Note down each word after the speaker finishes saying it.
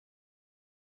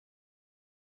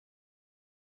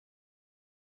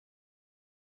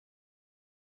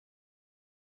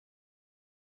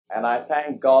And I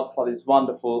thank God for this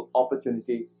wonderful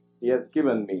opportunity He has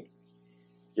given me.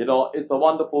 It's a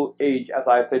wonderful age, as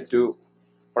I said,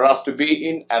 for us to be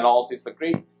in, and also it's a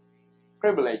great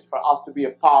privilege for us to be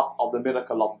a part of the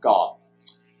miracle of God.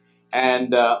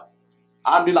 And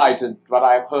I'm delighted what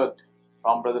I've heard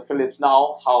from Brother Phillips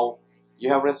now, how you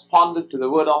have responded to the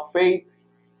word of faith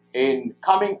in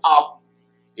coming up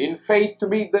in faith to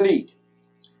meet the need.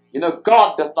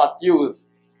 God does not use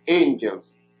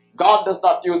angels. God does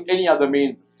not use any other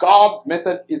means. God's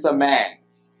method is a man.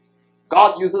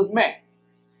 God uses men.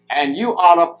 And you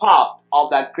are a part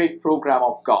of that great program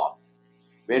of God.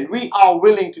 When we are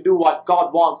willing to do what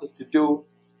God wants us to do,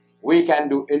 we can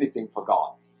do anything for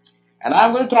God. And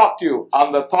I'm going to talk to you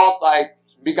on the thoughts I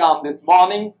began this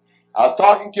morning. I was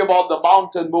talking to you about the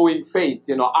mountain moving faith.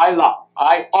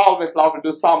 I always love to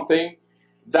do something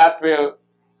that will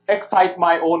excite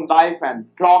my own life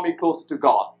and draw me closer to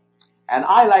God. And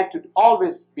I like to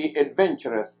always be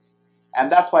adventurous.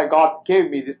 And that's why God gave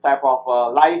me this type of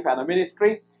life and a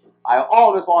ministry. I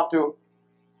always want to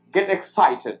get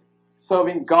excited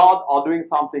serving God or doing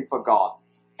something for God.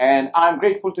 And I'm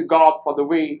grateful to God for the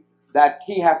way that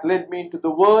He has led me into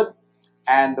the Word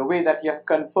and the way that He has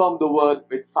confirmed the Word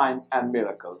with signs and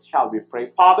miracles. Shall we pray?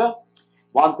 Father,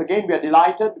 once again we are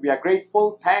delighted, we are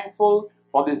grateful, thankful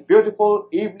for this beautiful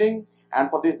evening and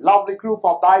for this lovely group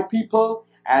of Thy people.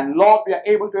 And Lord, we are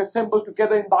able to assemble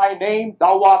together in Thy name.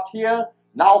 Thou art here.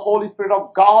 Now, Holy Spirit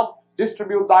of God,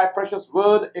 distribute Thy precious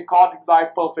word according to Thy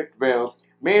perfect will.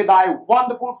 May Thy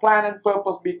wonderful plan and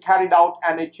purpose be carried out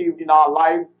and achieved in our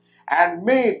lives. And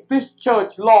may this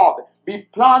church, Lord, be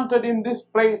planted in this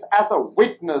place as a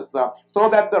witness, so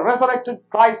that the resurrected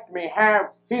Christ may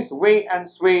have His way and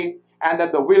sway, and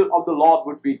that the will of the Lord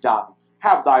would be done.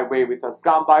 Have Thy way with us.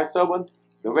 Grant Thy servant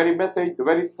the very message, the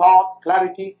very thought,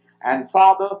 clarity, and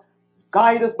Father,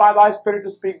 guide us by Thy Spirit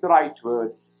to speak the right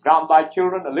word. Grant Thy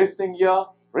children a listening ear,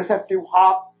 receptive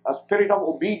heart, a spirit of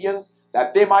obedience,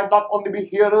 that they might not only be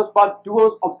hearers but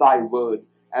doers of Thy word,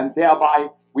 and thereby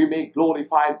we may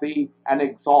glorify Thee and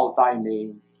exalt Thy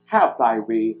name. Have Thy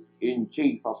way in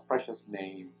Jesus' precious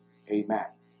name. Amen.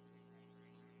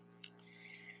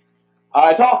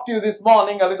 I talked to you this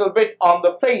morning a little bit on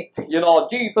the faith.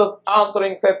 Jesus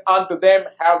answering said unto them,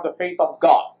 have the faith of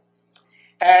God.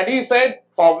 And He said,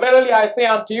 for verily I say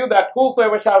unto you, that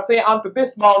whosoever shall say unto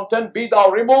this mountain, be thou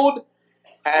removed,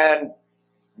 and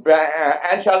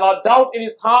shall not doubt in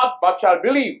his heart, but shall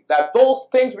believe that those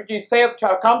things which he saith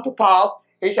shall come to pass,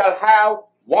 he shall have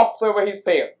whatsoever he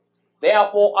saith.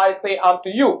 Therefore I say unto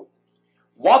you,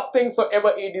 what things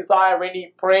soever ye desire when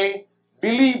ye pray,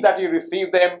 believe that ye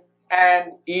receive them,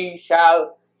 and ye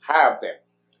shall have them.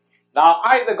 Now,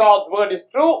 either God's word is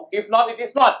true, if not, it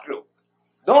is not true.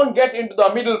 Don't get into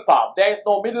the middle path. There is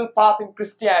no middle path in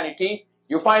Christianity.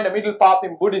 You find a middle path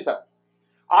in Buddhism.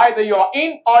 Either you're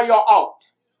in or you're out.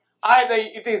 Either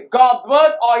it is God's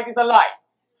word or it is a lie.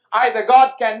 Either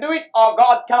God can do it or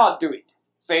God cannot do it.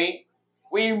 See,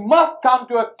 we must come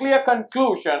to a clear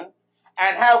conclusion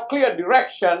and have clear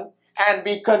direction and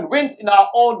be convinced in our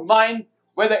own minds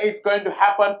whether it's going to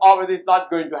happen or whether it's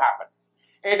not going to happen.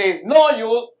 It is no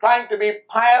use trying to be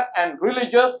pious and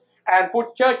religious and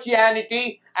put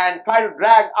churchianity and try to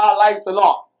drag our lives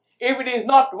along. If it is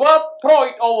not worth, throw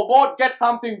it overboard, get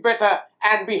something better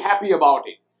and be happy about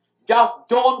it. Just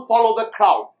don't follow the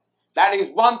crowd. That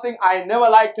is one thing I never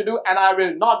like to do, and I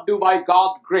will not do by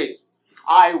God's grace.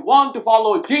 I want to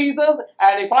follow Jesus,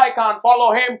 and if I can't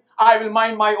follow Him, I will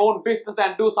mind my own business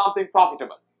and do something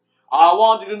profitable. I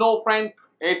want you to know, friends,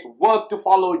 it's worth to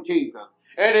follow Jesus.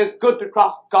 It is good to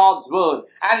trust God's word,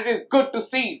 and it is good to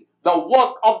see the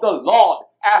work of the Lord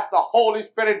as the Holy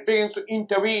Spirit begins to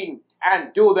intervene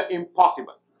and do the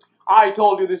impossible. I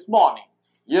told you this morning,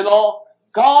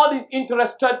 God is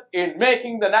interested in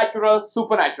making the natural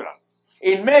supernatural,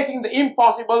 in making the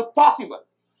impossible possible.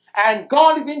 And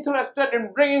God is interested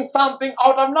in bringing something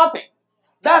out of nothing.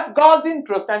 That's God's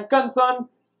interest and concern,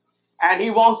 and He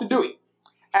wants to do it.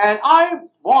 And I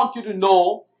want you to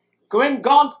know, when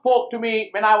God spoke to me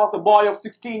when I was a boy of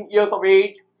 16 years of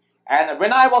age, and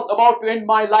when I was about to end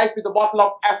my life with a bottle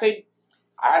of acid,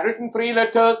 I had written 3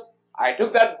 letters. I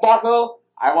took that bottle.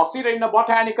 I was seated in a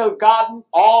botanical gardens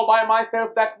all by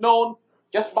myself that noon,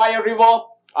 just by a river.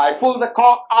 I pulled the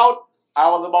cork out. I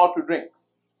was about to drink.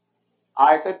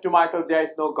 I said to myself, there is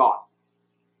no God.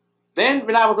 Then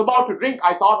when I was about to drink,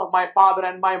 I thought of my father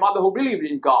and my mother who believed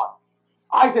in God.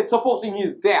 I said, supposing He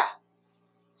is there.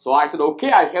 So I said,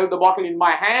 okay, I held the bottle in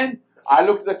my hand. I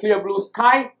looked at the clear blue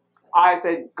sky. I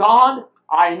said, God,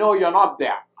 I know you're not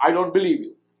there. I don't believe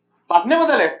you. But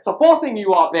nevertheless, supposing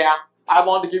you are there, I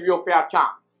want to give you a fair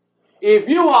chance. If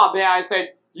you are there, I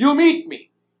said, you meet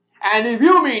me. And if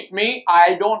you meet me,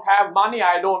 I don't have money,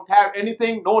 I don't have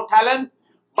anything, no talents,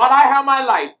 but I have my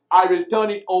life. I will turn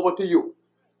it over to you.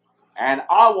 And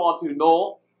I want you to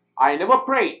know, I never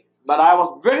prayed, but I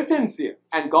was very sincere,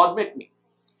 and God met me.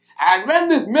 And when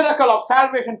this miracle of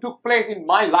salvation took place in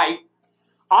my life,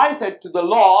 I said to the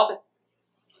Lord,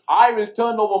 I will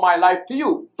turn over my life to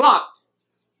you, but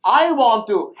I want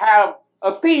to have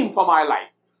a theme for my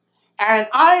life. And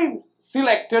I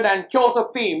selected and chose a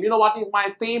theme. You know what is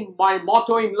my theme, my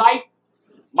motto in life?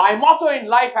 My motto in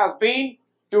life has been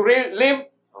to live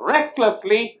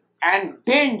recklessly and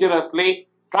dangerously,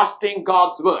 trusting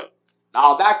God's word.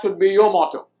 Now that should be your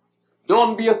motto.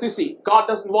 Don't be a sissy. God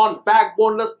doesn't want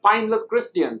backboneless, spineless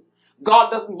Christians.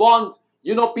 God doesn't want,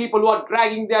 people who are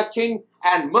dragging their chin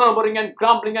and murmuring and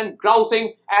grumbling and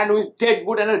grousing and who is dead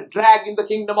wood and a drag in the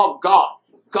kingdom of God.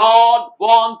 God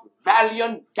wants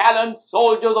valiant, gallant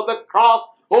soldiers of the cross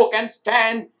who can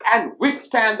stand and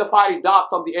withstand the fiery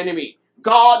darts of the enemy.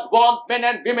 God wants men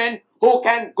and women who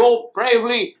can go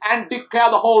bravely and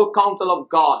declare the whole counsel of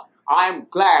God. I am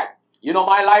glad.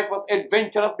 My life was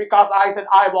adventurous because I said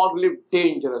I want to live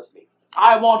dangerously.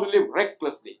 I want to live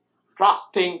recklessly,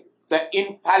 trusting the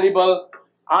infallible,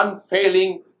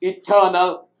 unfailing,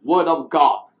 eternal Word of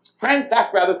God. Friends,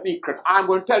 that's where the secret. I'm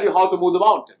going to tell you how to move the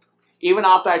mountain. Even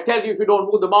after I tell you if you don't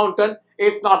move the mountain,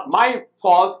 it's not my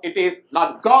fault, it is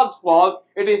not God's fault,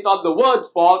 it is not the Word's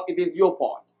fault, it is your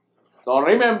fault. So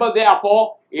remember,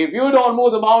 therefore, if you don't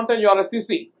move the mountain, you're a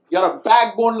sissy. You're a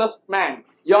backboneless man.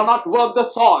 You're not worth the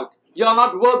salt. You're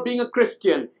not worth being a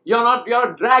Christian. You're a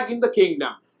drag in the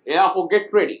kingdom. Therefore,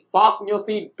 get ready. Fasten your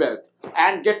seat belt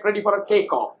and get ready for a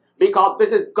takeoff. Because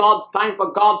this is God's time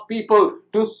for God's people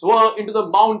to soar into the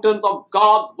mountains of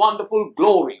God's wonderful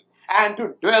glory and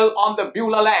to dwell on the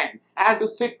Beulah land and to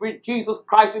sit with Jesus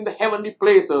Christ in the heavenly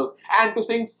places and to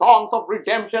sing songs of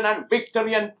redemption and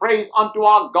victory and praise unto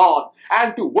our God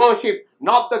and to worship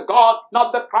not the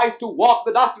Christ who walked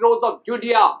the dusty roads of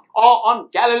Judea or on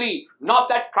Galilee, not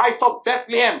that Christ of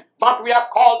Bethlehem, but we are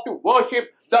called to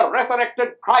worship the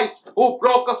resurrected Christ who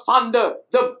broke asunder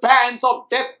the bands of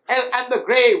death, hell, and the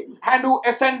grave, and who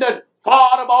ascended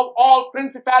far above all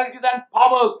principalities and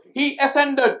powers. He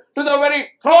ascended to the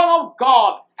very throne of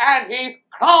God, and he is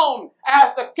crowned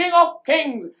as the King of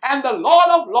kings and the Lord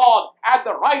of lords at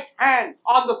the right hand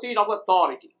on the seat of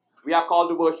authority. We are called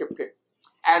to worship him,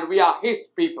 and we are his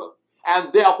people,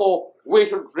 and therefore we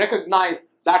should recognize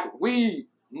that we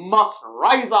must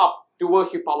rise up to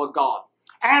worship our God.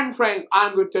 And friends,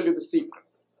 I'm going to tell you the secret.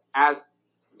 As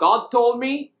God told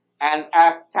me and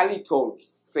as Sally told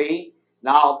me. See,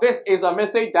 now this is a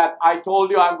message that I told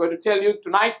you I'm going to tell you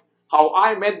tonight, how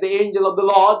I met the angel of the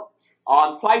Lord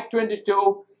on Flight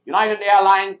 22, United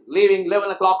Airlines, leaving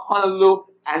 11 o'clock Honolulu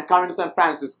and coming to San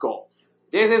Francisco.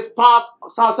 This is part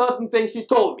of certain things she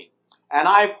told me, and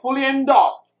I fully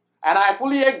endorsed and I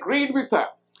fully agreed with her.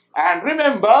 And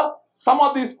remember, some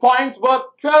of these points were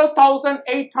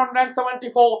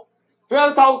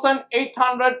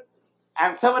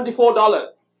 $12,874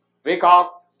 because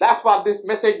that's what this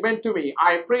message meant to me.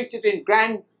 I preached it in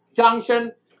Grand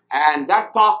Junction, and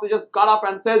that pastor just got up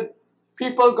and said,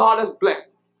 people God has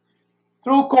blessed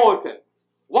through Colton.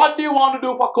 What do you want to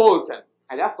do for Colton?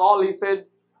 And that's all he said.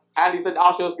 And he said,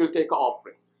 ushers will take an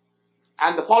offering.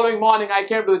 And the following morning I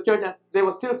came to the church and they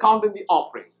were still counting the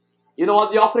offering. You know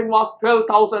what the offering was?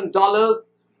 $12,000,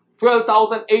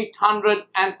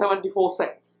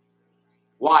 $12,874.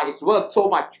 Why? It's worth so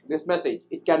much, this message.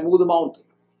 It can move the mountain.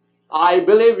 I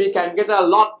believe we can get a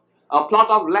plot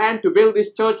of land to build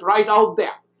this church right out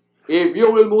there. If you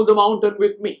will move the mountain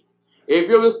with me. If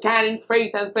you will stand in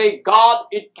faith and say, God,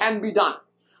 it can be done.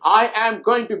 I am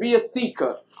going to be a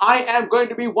seeker. I am going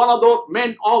to be one of those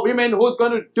men or women who's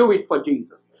going to do it for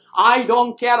Jesus. I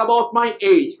don't care about my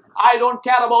age. I don't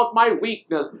care about my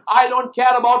weakness. I don't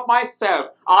care about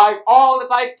myself. All that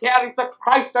I care is the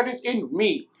Christ that is in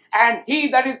me. And he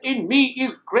that is in me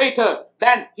is greater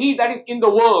than he that is in the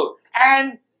world.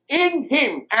 And in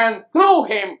him and through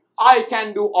him, I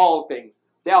can do all things.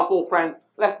 Therefore, friends,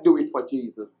 let's do it for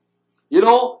Jesus. You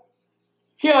know,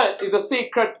 here is a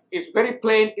secret. It's very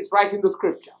plain. It's right in the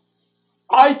scripture.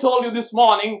 I told you this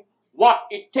morning what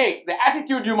it takes, the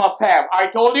attitude you must have. I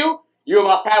told you, you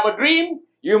must have a dream.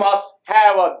 You must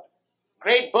have a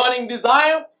great burning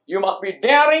desire. You must be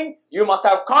daring. You must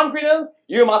have confidence.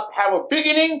 You must have a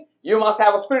beginning. You must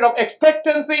have a spirit of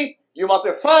expectancy. You must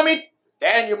affirm it.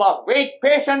 Then you must wait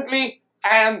patiently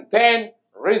and then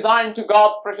resign to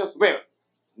God's precious will.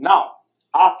 Now,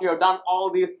 after you have done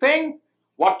all these things,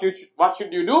 what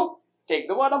should you do? Take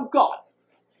the word of God.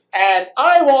 And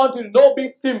I want you to know,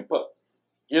 be simple.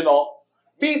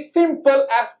 Be simple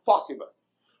as possible.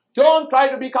 Don't try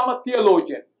to become a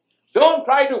theologian. Don't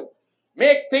try to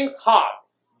make things hard.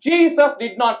 Jesus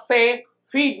did not say,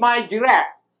 feed my giraffe.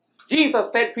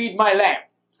 Jesus said, feed my lamb.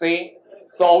 See?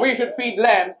 So we should feed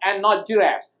lambs and not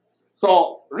giraffes.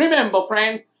 So remember,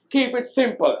 friends, keep it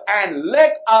simple and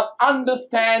let us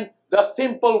understand the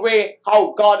simple way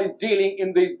how God is dealing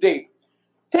in these days.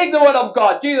 Take the word of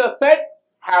God. Jesus said,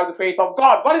 have the faith of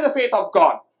God. What is the faith of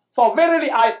God? For verily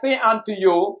I say unto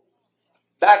you,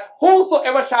 that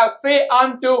whosoever shall say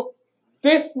unto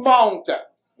this mountain.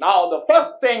 Now the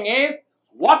first thing is,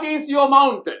 what is your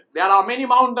mountain? There are many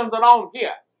mountains around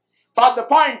here. But the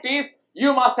point is,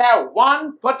 you must have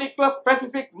one particular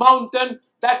specific mountain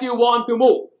that you want to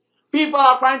move. People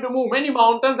are trying to move many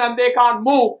mountains and they can't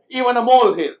move even a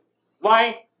molehill.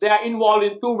 Why? They are involved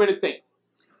in too many things.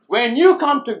 When you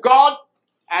come to God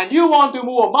and you want to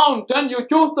move a mountain, you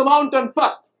choose the mountain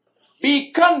first.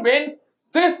 Be convinced,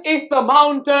 this is the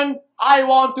mountain I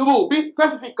want to move. Be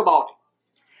specific about it.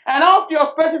 And after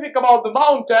you're specific about the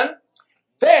mountain,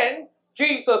 then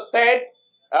Jesus said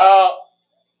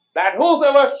that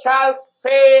whosoever shall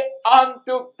say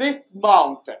unto this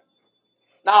mountain.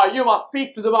 Now you must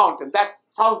speak to the mountain. That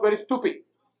sounds very stupid,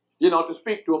 to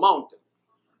speak to a mountain.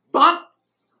 But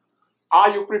are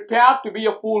you prepared to be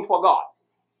a fool for God?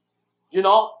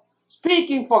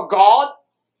 Speaking for God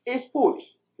is foolish.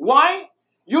 Why?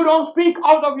 You don't speak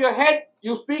out of your head,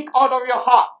 you speak out of your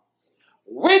heart.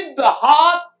 With the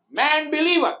heart, man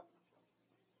believeth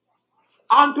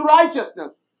unto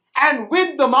righteousness, and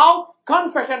with the mouth,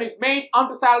 confession is made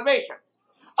unto salvation.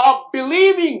 A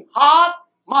believing heart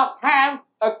must have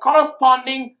a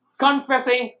corresponding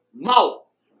confessing mouth.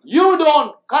 You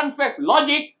don't confess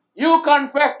logic, you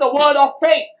confess the word of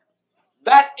faith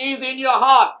that is in your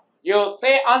heart. You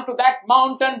say unto that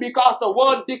mountain, because the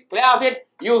word declares it,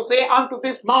 you say unto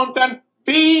this mountain,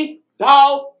 be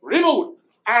thou removed,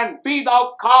 and be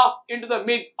thou cast into the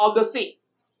midst of the sea.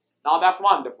 Now that's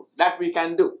wonderful. That we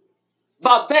can do.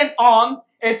 But then on,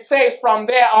 it says from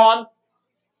there on,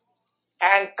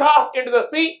 and cast into the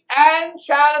sea, and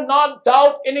shall not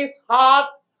doubt in his heart,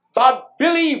 but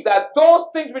believe that those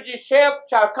things which he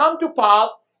shall come to pass,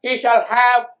 he shall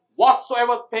have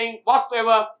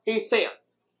whatsoever he saith.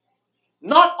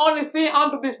 Not only say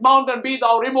unto this mountain, be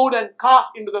thou removed and cast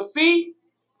into the sea,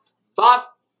 but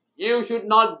you should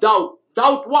not doubt.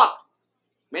 Doubt what?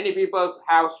 Many people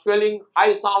have swelling,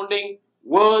 high-sounding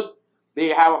words. They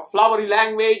have a flowery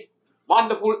language,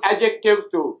 wonderful adjectives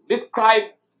to describe,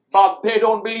 but they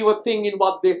don't believe a thing in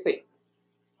what they say.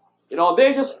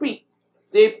 They just speak.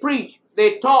 They preach.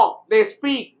 They talk. They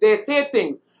speak. They say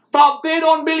things. But they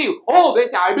don't believe. Oh, they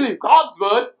say, I believe God's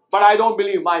word, but I don't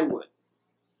believe my word.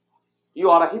 You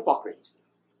are a hypocrite.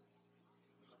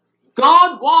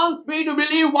 God wants me to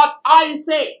believe what I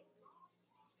say.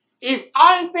 If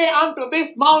I say unto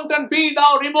this mountain, be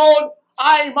thou removed,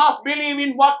 I must believe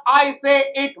in what I say,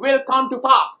 it will come to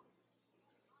pass.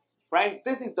 Friends,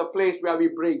 this is the place where we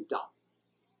break down.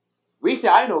 We say,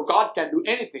 I know God can do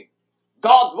anything.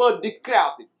 God's word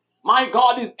declares it. My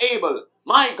God is able.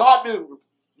 My God will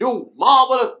do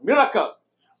marvelous miracles.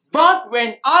 But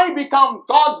when I become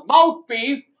God's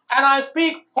mouthpiece and I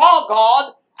speak for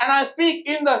God and I speak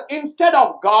instead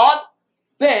of God,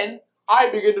 then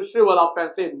I begin to shrivel up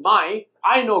and say,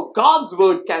 I know God's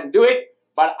word can do it,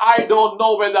 but I don't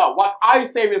know whether what I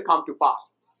say will come to pass.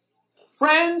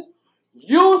 Friends,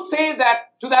 you say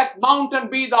that to that mountain,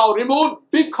 be thou removed,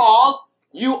 because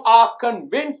you are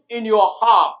convinced in your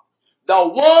heart. The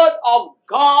word of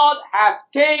God has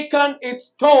taken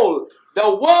its toll. The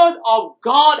word of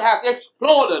God has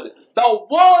exploded. The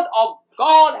word of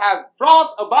God has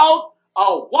brought about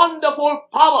a wonderful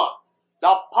power,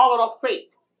 the power of faith.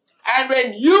 And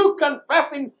when you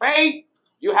confess in faith,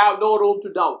 you have no room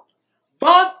to doubt.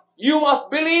 But you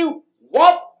must believe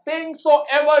what things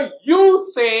soever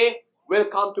you say will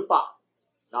come to pass.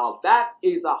 Now that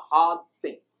is a hard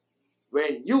thing.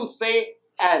 When you say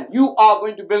and you are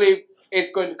going to believe,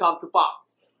 it's going to come to pass.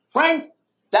 Friends,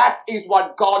 that is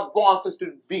what God wants us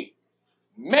to be.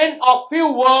 Men of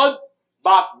few words,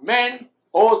 but men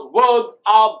whose words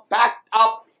are backed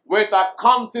up with a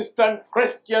consistent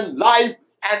Christian life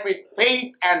and with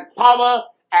faith and power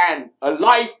and a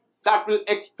life that will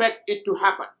expect it to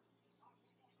happen.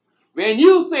 When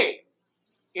you say,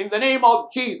 in the name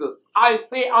of Jesus, I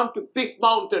say unto this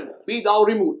mountain, be thou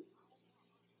removed.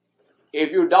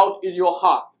 If you doubt in your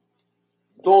heart,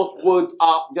 those words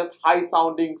are just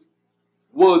high-sounding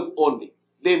words only.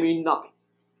 They mean nothing.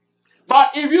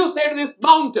 But if you say to this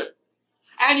mountain,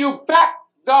 and you back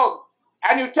the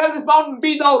and you tell this mountain,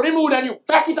 be thou removed, and you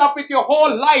back it up with your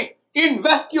whole life,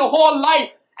 invest your whole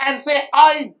life, and say,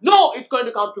 I know it's going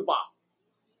to come to pass.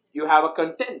 You have a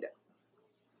contender.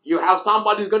 You have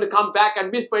somebody who's going to come back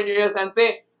and whisper in your ears and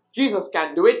say, Jesus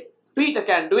can do it, Peter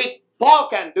can do it, Paul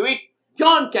can do it,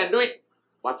 John can do it,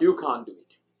 but you can't do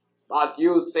it. But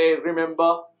you say,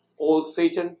 remember, old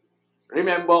Satan,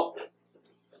 remember,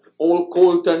 old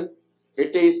Colton,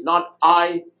 it is not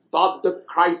I, but the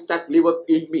Christ that liveth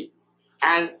in me.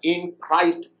 And in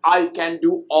Christ I can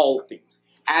do all things.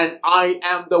 And I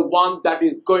am the one that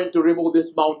is going to remove this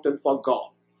mountain for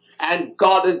God. And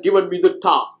God has given me the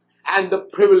task and the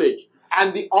privilege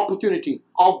and the opportunity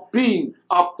of being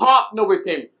a partner with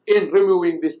Him in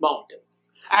removing this mountain.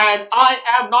 And I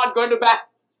am not going to back.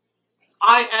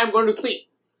 I am going to see.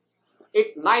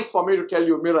 It's nice for me to tell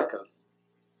you miracles.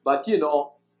 But you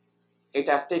know, it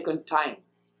has taken time.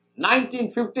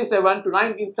 1957 to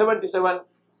 1977,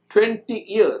 20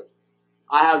 years.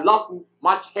 I have lost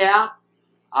much hair.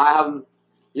 I have,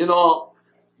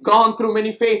 gone through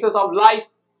many phases of life.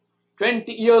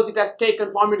 20 years it has taken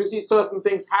for me to see certain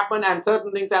things happen, and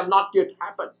certain things have not yet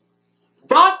happened.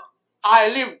 But I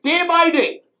live day by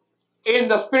day in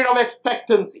the spirit of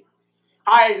expectancy.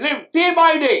 I live day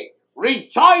by day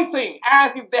rejoicing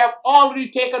as if they have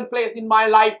already taken place in my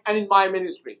life and in my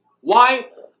ministry. Why?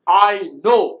 I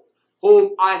know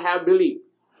whom I have believed.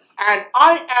 And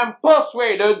I am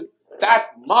persuaded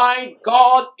that my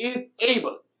God is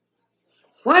able.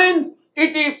 Friends,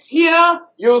 it is here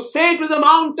you say to the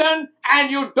mountain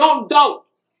and you don't doubt.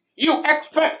 You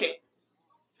expect it.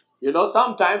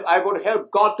 Sometimes I go to help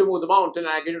God to move the mountain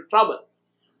and I get into trouble.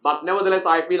 But nevertheless,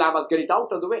 I feel I must get it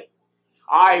out of the way.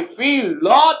 I feel,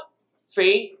 Lord,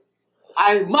 see,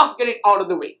 I must get it out of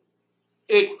the way.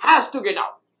 It has to get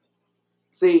out.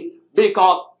 See,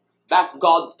 because that's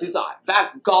God's desire.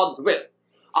 That's God's will.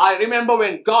 I remember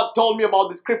when God told me about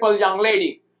this crippled young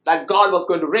lady that God was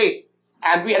going to raise.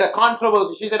 And we had a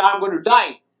controversy. She said, I'm going to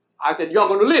die. I said, you're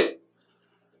going to live.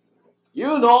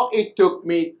 It took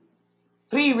me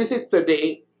 3 visits a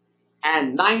day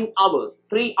and 9 hours.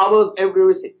 3 hours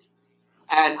every visit.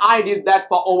 And I did that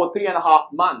for over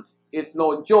 3.5 months. It's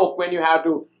no joke when you have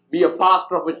to be a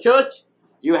pastor of a church.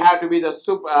 You have to be the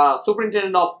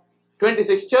superintendent of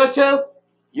 26 churches.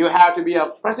 You have to be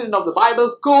a president of the Bible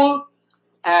school.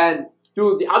 And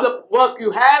do the other work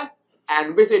you have.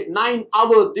 And visit 9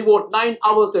 hours, devote 9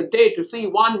 hours a day to see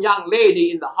one young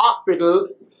lady in the hospital.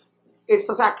 It's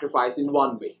a sacrifice in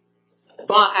one way.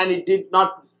 And it did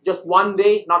not just one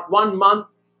day, not 1 month.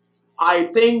 I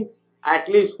think at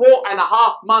least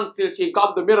 4.5 months till she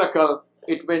got the miracle,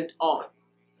 it went on.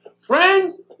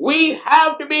 Friends, we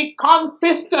have to be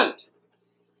consistent.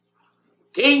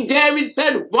 King David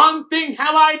said, one thing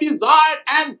have I desired,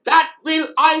 and that will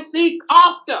I seek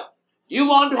after. You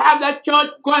want to have that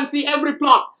church, go and see every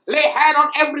plot. Lay hand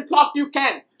on every plot you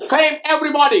can. Claim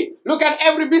everybody. Look at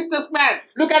every businessman.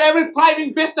 Look at every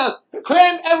thriving business.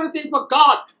 Claim everything for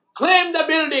God. Claim the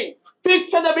building.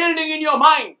 Picture the building in your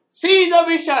mind. See the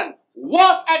vision.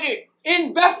 Work at it.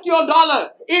 Invest your dollar.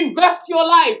 Invest your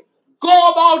life.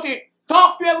 Go about it.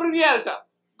 Talk to every realtor.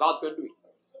 God's going to do it.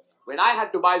 When I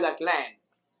had to buy that land,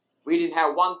 we didn't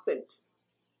have 1 cent.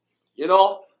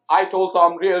 I told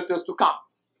some realtors to come.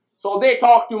 So they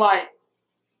talked to my,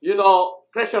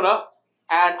 treasurer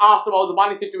and asked about the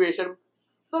money situation.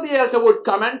 The realtor would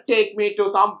come and take me to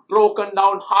some broken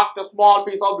down hut, a small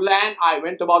piece of land. I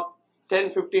went about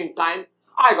 10, 15 times.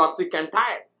 I got sick and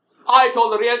tired. I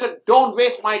told the realtor, don't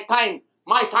waste my time.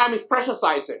 My time is precious,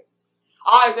 I said.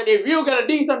 If you get a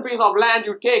decent piece of land,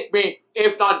 you take me.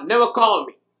 If not, never call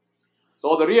me.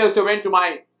 So the realtor went to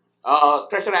my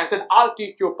treasurer and said, I'll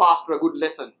teach your pastor a good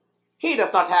lesson. He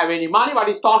does not have any money, but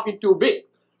he's talking too big.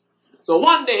 So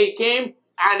one day he came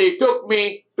and he took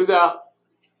me to the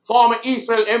former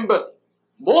Israel embassy.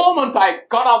 Moment I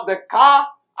got off the car,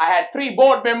 I had 3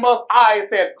 board members. I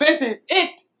said, this is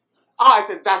it. I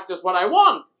said, that's just what I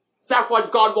want. That's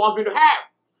what God wants me to have.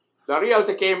 The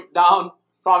realtor came down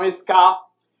from his car.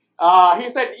 He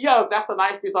said, yes, that's a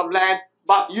nice piece of land,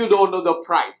 but you don't know the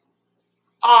price.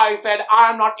 I said,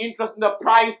 I'm not interested in the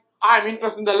price. I'm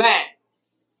interested in the land.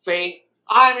 See,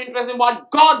 I'm interested in what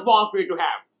God wants me to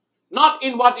have, not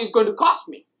in what it's going to cost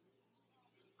me.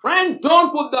 Friend,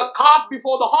 don't put the cart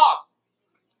before the horse.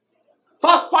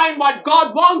 First find what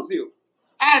God wants you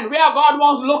and where God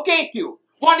wants to locate you.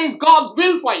 What is God's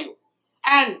will for you?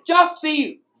 And just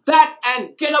see that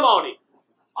and get about it.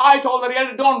 I told the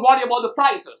realtor, don't worry about the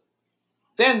prices.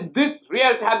 Then this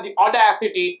realtor had the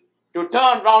audacity to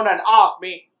turn around and ask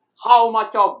me, how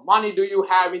much of money do you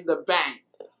have in the bank?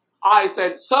 I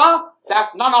said, sir,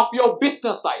 that's none of your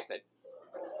business, I said.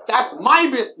 That's my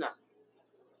business.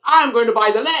 I'm going to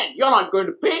buy the land. You're not going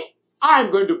to pay.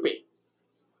 I'm going to pay.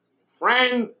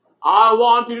 Friends, I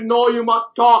want you to know you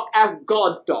must talk as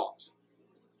God talks.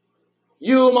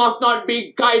 You must not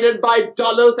be guided by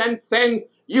dollars and cents.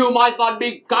 You must not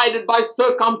be guided by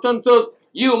circumstances.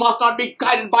 You must not be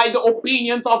guided by the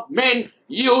opinions of men.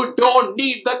 You don't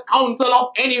need the counsel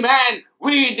of any man.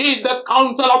 We need the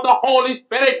counsel of the Holy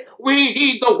Spirit. We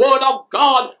need the Word of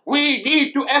God. We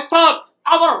need to assert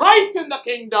our rights in the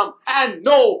kingdom and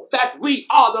know that we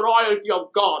are the royalty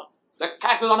of God. The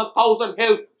cattle on 1,000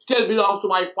 hills still belongs to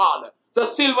my Father.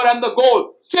 The silver and the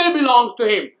gold still belongs to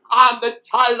Him. I am the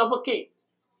child of a king.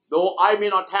 Though I may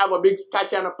not have a big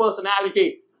stature and a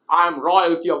personality, I am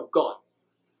royalty of God.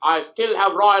 I still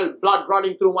have royal blood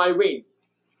running through my veins.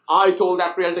 I told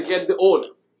that realtor to get the owner,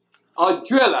 a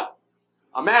jeweler,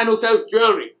 a man who sells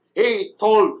jewelry. He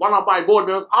told one of my board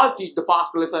members, I'll teach the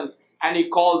pastor lesson, and he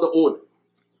called the owner.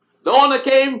 The owner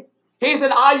came. He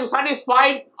said, are you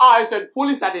satisfied? I said,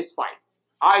 fully satisfied.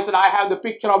 I said, I have the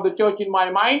picture of the church in my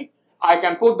mind. I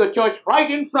can put the church right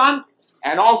in front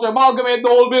and also amalgamate the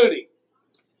whole building.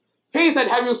 He said,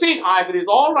 have you seen? I said, it's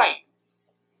all right.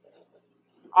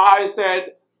 I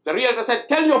said, the realtor said,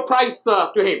 tell your price,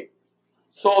 sir, to him.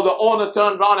 So the owner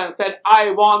turned around and said,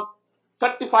 I want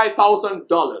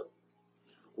 $35,000.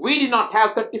 We did not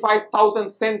have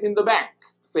 35,000 cents in the bank.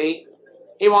 See,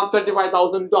 he wants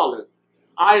 $35,000.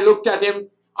 I looked at him.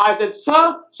 I said,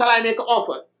 sir, shall I make an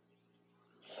offer?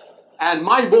 And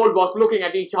my board was looking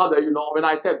at each other, when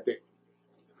I said this.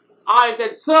 I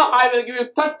said, sir, I will give you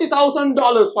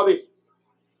 $30,000 for this.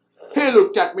 He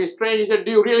looked at me strange. He said,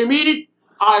 do you really mean it?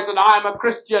 I said, I am a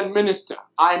Christian minister.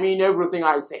 I mean everything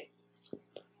I say.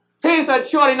 He said,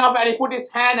 sure enough, and he put his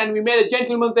hand and we made a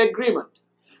gentleman's agreement.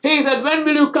 He said, when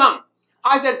will you come?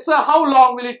 I said, sir, how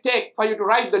long will it take for you to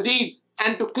write the deeds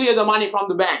and to clear the money from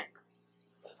the bank?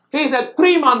 He said,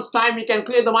 3 months' time we can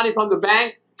clear the money from the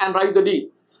bank and write the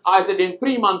deeds. I said, in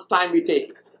 3 months' time we take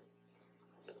it.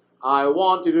 I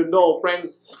want you to know,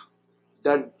 friends,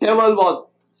 the devil was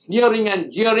sneering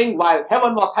and jeering while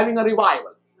heaven was having a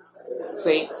revival.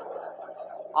 See?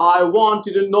 I want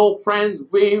you to know, friends,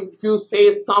 if you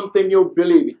say something, you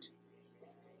believe it.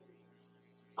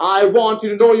 I want you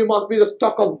to know you must be the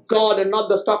stock of God and not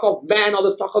the stock of man or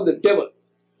the stock of the devil.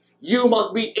 You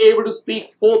must be able to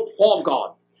speak forth for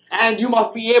God. And you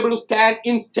must be able to stand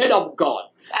instead of God.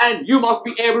 And you must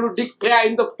be able to declare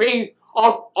in the face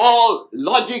of all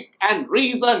logic and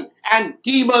reason and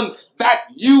demons that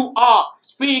you are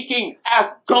speaking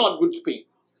as God would speak.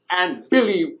 And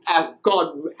believe as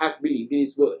God has believed in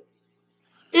His word.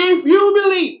 If you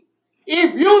believe,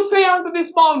 if you say unto this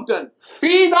mountain,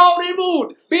 be thou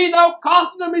removed, be thou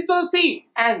cast in the midst of the sea,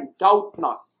 and doubt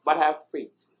not, but have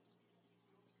faith.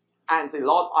 And say,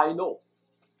 Lord, I know.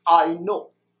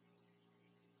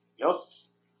 Yes,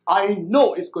 I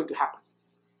know it's going to happen.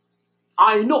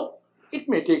 I know. It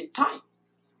may take time.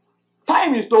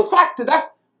 Time is no factor.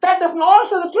 That doesn't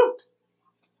alter the truth.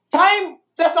 Time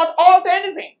does not alter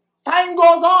anything. Time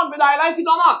goes on whether I like it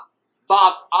or not.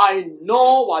 But I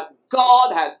know what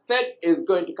God has said is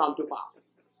going to come to pass.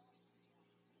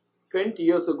 20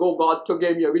 years ago, God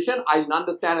gave me a vision. I didn't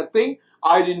understand a thing.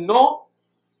 I didn't know.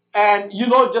 And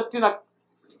just in a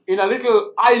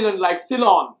little island like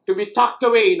Ceylon, to be tucked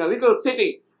away in a little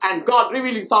city, and God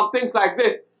revealing some things like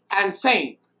this and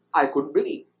saying, I couldn't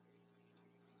believe.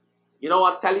 You know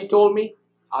what Sally told me?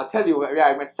 I'll tell you where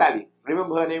I met Sally.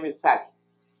 Remember, her name is Sally.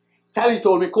 Sally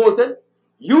told me, Colton,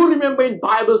 you remember in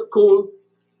Bible school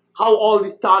how all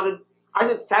this started? I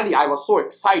said, Sally, I was so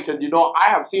excited. I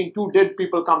have seen 2 dead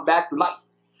people come back to life.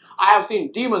 I have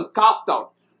seen demons cast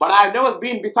out. But I have never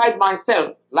been beside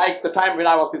myself like the time when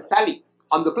I was with Sally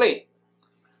on the plane.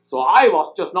 So I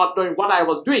was just not knowing what I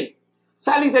was doing.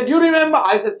 Sally said, you remember?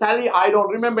 I said, Sally, I don't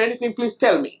remember anything. Please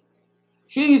tell me.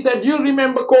 She said, you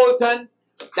remember, Colton,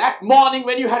 that morning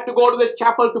when you had to go to the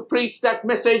chapel to preach that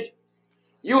message?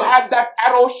 You had that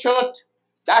arrow shirt.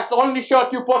 That's the only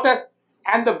shirt you possessed.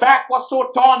 And the back was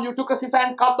so torn, you took a scissor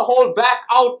and cut the whole back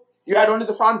out. You had only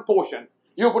the front portion.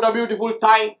 You put a beautiful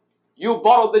tie. You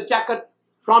borrowed the jacket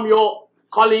from your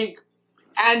colleague.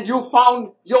 And you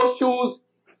found your shoes,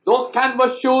 those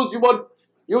canvas shoes,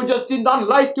 you just did not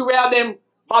like to wear them,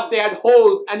 but they had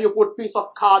holes and you put piece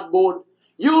of cardboard.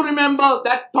 You remember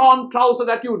that torn trouser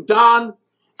that you darned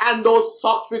and those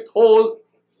socks with holes.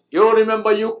 You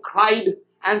remember you cried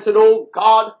and said, oh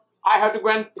God, I have to go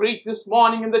and preach this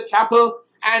morning in the chapel,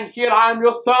 and here I am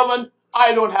your servant.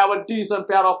 I don't have a decent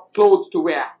pair of clothes to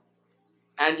wear.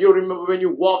 And you remember when you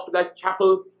walked to that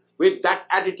chapel with that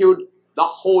attitude, the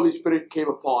Holy Spirit came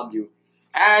upon you.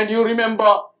 And you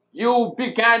remember you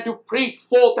began to preach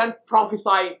forth and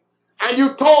prophesy, and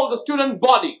you told the student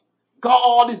body,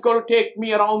 God is going to take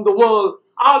me around the world.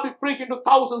 I'll be preaching to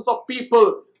thousands of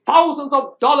people. Thousands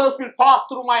of dollars will pass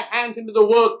through my hands into the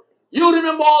work. You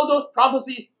remember all those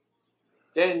prophecies?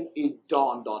 Then it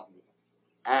dawned on me.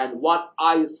 And what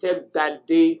I said that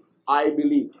day, I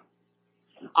believed.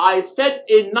 I said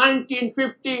in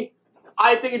 1950,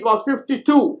 I think it was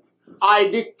 52, I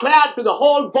declared to the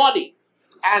whole body.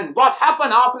 And what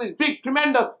happened after this big,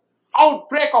 tremendous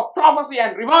outbreak of prophecy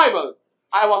and revival,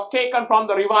 I was taken from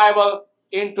the revival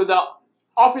into the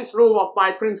office room of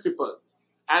my principal.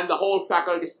 And the whole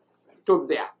faculty stood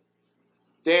there.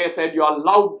 They said, "You are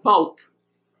loud mouth.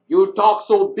 You talk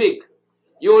so big.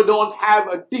 You don't have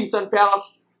a decent pair of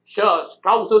shirts,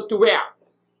 trousers to wear."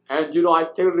 And I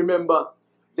still remember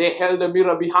they held a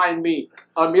mirror behind me,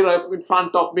 a mirror in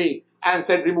front of me, and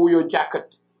said, "Remove your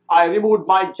jacket." I removed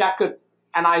my jacket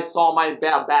and I saw my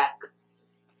bare back.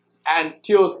 And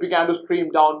tears began to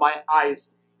stream down my eyes.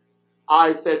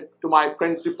 I said to my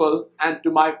principal and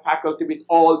to my faculty, with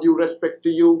all due respect to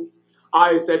you,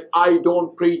 I said, I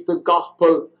don't preach the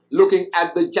gospel looking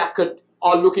at the jacket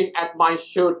or looking at my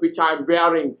shirt which I'm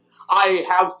wearing. I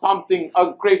have something,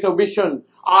 a greater vision.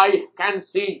 I can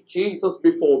see Jesus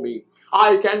before me.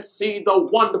 I can see the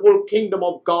wonderful kingdom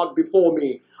of God before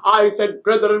me. I said,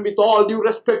 brethren, with all due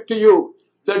respect to you,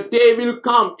 the day will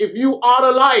come, if you are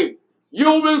alive, you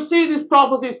will see these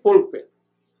prophecies fulfilled.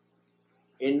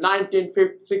 In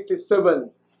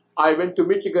 1967, I went to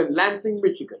Michigan, Lansing,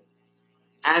 Michigan,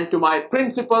 and to my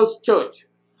principal's church,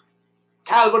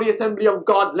 Calvary Assembly of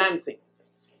God, Lansing.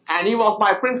 And he was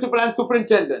my principal and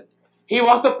superintendent. He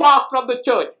was the pastor of the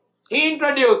church. He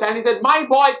introduced and he said, "My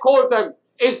boy Colton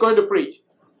is going to preach."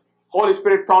 Holy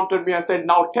Spirit prompted me and said,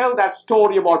 "Now tell that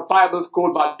story about Bible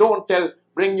school, but don't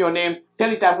bring your names,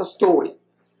 tell it as a story."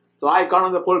 So I got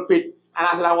on the pulpit and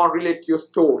I said, "I want to relate your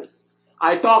story."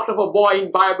 I talked of a boy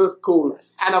in Bible school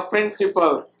and a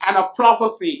principal and a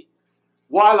prophecy.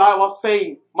 While I was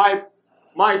saying,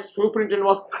 my superintendent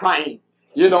was crying.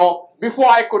 Before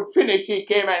I could finish, he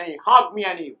came and he hugged me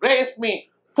and he raised me,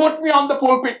 put me on the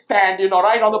pulpit stand,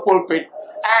 right on the pulpit.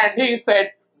 And he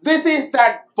said, "This is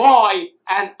that boy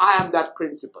and I am that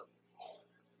principal."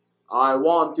 I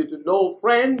want you to know,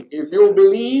 friend, if you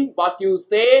believe what you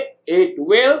say, it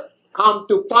will come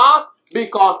to pass,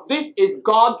 because this is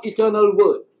God's eternal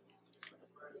word.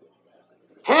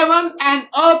 Heaven and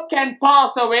earth can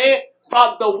pass away,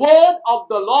 but the word of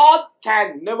the Lord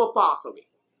can never pass away.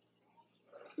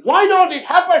 Why don't it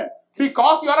happen?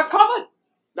 Because you are covered.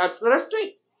 That's the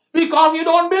mystery. Because you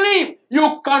don't believe.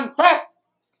 You confess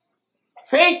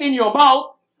faith in your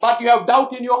mouth, but you have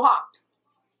doubt in your heart.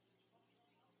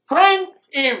 Friends,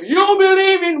 if you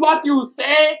believe in what you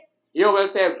say, you will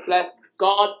say, "Bless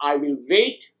God, I will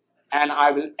wait and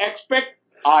I will expect.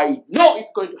 I know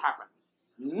it's going to happen."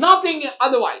 Nothing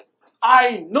otherwise.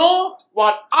 I know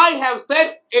what I have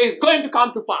said is going to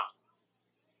come to pass.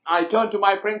 I turned to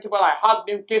my principal, I hugged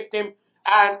him, kissed him,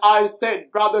 and I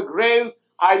said, "Brother Graves,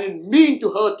 I didn't mean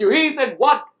to hurt you." He said,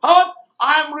 "What hurt?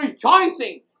 I am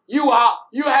rejoicing. You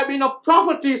have been a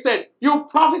prophet," he said. "You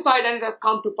prophesied and it has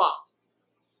come to pass."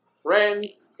 Friends,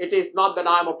 it is not that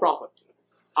I am a prophet.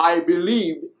 I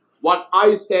believed what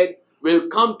I said will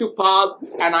come to pass,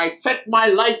 and I set my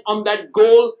life on that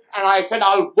goal, and I said,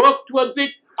 I'll work towards it,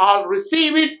 I'll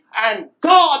receive it, and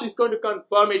God is going to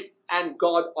confirm it, and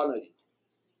God honored it.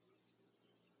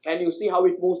 Can you see how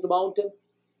it moves the mountain?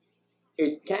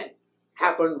 It can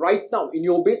happen right now in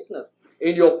your business,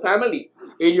 in your family,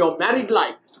 in your married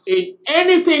life, in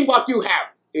anything what you have.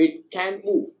 It can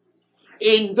move.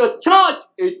 In the church,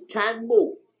 it can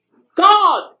move.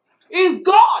 God is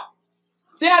God.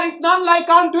 There is none like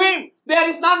unto him. There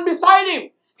is none beside him.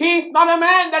 He is not a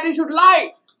man that he should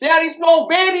lie. There is no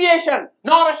variation,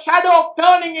 nor a shadow of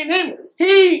turning in him.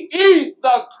 He is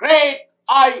the great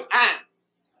I am,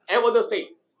 ever the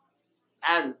same.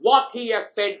 And what he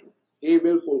has said, he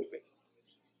will fulfill.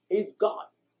 He's God.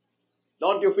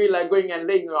 Don't you feel like going and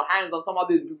laying your hands on some of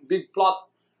these big plots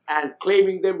and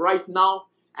claiming them right now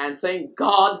and saying,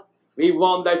 "God, we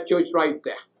want that church right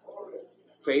there."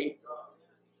 See?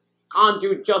 Can't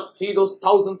you just see those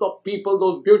thousands of people,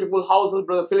 those beautiful houses?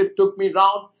 Brother Philip took me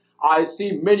round. I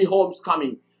see many homes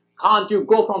coming. Can't you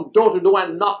go from door to door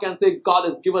and knock and say, "God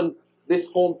has given this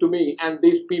home to me and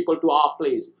these people to our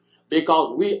place"?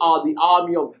 Because we are the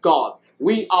army of God.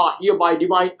 We are here by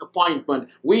divine appointment.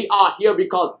 We are here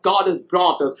because God has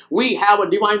brought us. We have a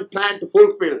divine plan to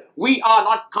fulfill. We are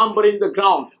not cumbering the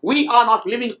ground. We are not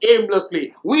living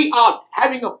aimlessly. We are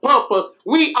having a purpose.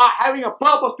 We are having a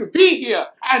purpose to be here,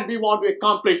 and we want to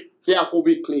accomplish. Therefore,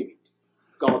 we claim it.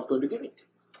 God's going to give it.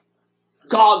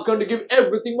 God's going to give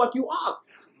everything what you ask.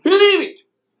 Believe it.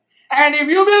 And if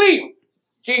you believe,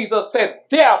 Jesus said,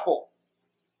 therefore,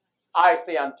 I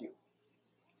say unto you.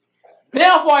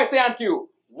 Therefore I say unto you,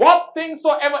 what things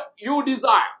soever you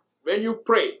desire, when you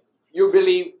pray, you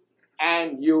believe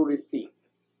and you receive.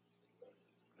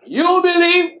 You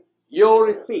believe, you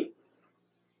receive.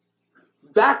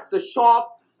 That's the short,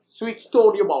 sweet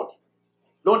story about it.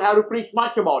 Don't have to preach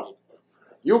much about it.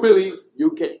 You believe,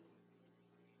 you get it.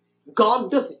 God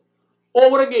does it.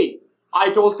 Over again.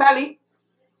 I told Sally,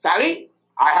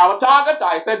 I have a target.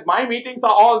 I said, my meetings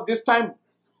are all this time.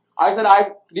 I said, I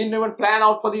didn't even plan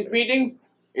out for these meetings.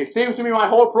 It seems to me my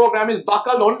whole program is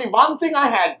buckled. Only one thing I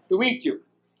had to meet you.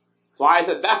 So I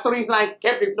said, that's the reason I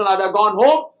kept it. If not, I'd have gone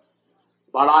home.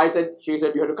 But she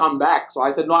said, you have to come back. So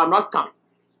I said, no, I'm not coming.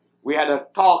 We had a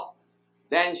talk.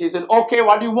 Then she said, okay,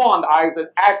 what do you want? I said,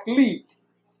 at least.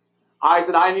 I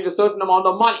said, I need a certain amount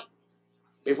of money.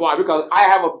 Because I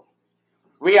have a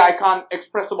way I can't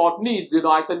express about needs.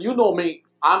 I said, you know me.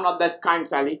 I'm not that kind,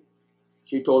 Sally.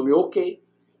 She told me, okay,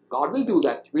 God will do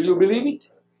that. Will you believe it?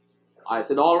 I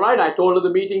said, all right. I told her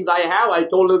the meetings I have. I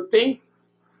told her things.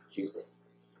 She said,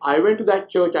 I went to that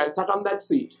church. I sat on that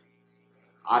seat.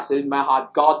 I said in my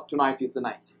heart, God, tonight is the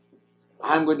night.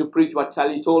 I'm going to preach what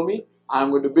Sally told me. I'm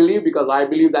going to believe because I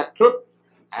believe that truth.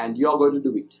 And you're going to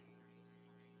do it.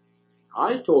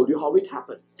 I told you how it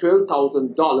happened.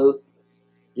 $12,000.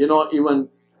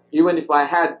 Even if I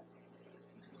had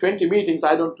 20 meetings,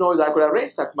 I don't know if I could have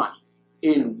raised that money.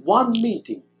 In one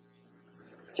meeting.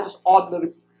 Just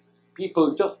ordinary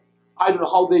people, I don't know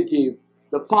how they gave.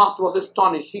 The pastor was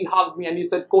astonished. He hugged me and he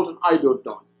said, Colton, I don't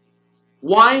know.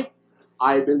 Why?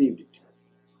 I believed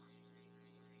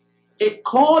it.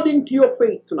 According to your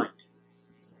faith tonight,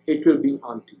 it will be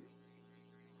unto you.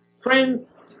 Friends,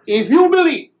 if you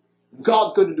believe,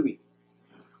 God's going to do it.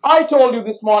 I told you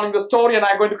this morning the story, and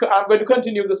I'm going to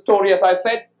continue the story as I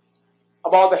said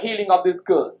about the healing of this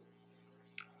girl.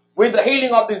 With the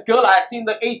healing of this girl, I had seen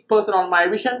the 8th person on my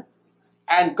vision,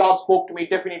 and God spoke to me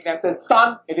definitely and said,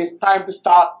 son, it is time to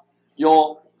start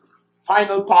your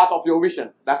final part of your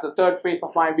vision. That's the 3rd phase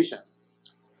of my vision.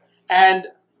 And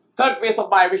 3rd phase of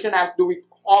my vision has to do with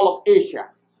all of Asia.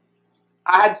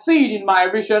 I had seen in my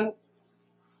vision,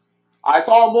 I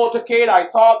saw a motorcade, I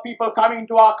saw people coming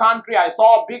to our country, I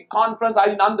saw a big conference, I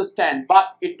didn't understand,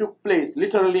 but it took place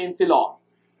literally in Ceylon.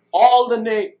 All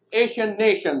the Asian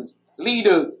nations,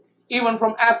 leaders, even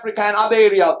from Africa and other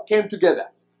areas came together.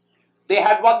 They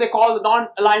had what they call the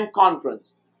non-aligned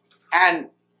conference. And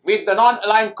with the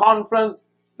non-aligned conference,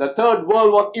 the 3rd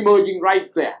world was emerging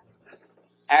right there.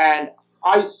 And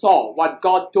I saw what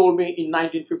God told me in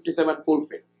 1957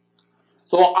 fulfilled.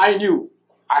 So I knew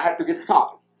I had to get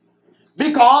started.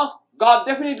 Because God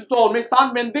definitely told me,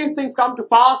 son, when these things come to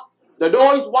pass, the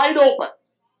door is wide open.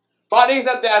 But he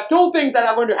said there are 2 things that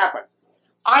are going to happen.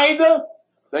 Either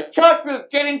the church will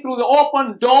get in through the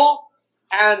open door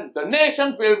and the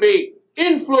nations will be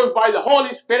influenced by the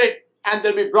Holy Spirit and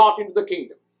they'll be brought into the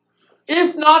kingdom.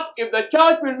 If not, if the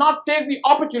church will not take the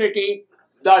opportunity,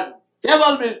 the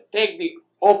devil will take the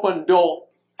open door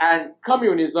and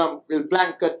communism will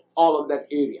blanket all of that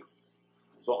area.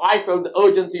 So I felt the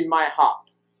urgency in my heart.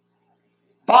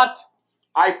 But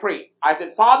I prayed. I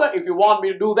said, Father, if you want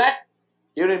me to do that,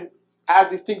 as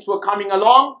these things were coming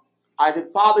along, I said,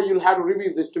 Father, you'll have to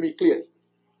reveal this to me clearly.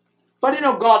 But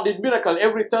God did miracle.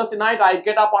 Every Thursday night I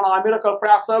get up on our miracle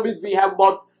prayer service. We have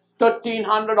about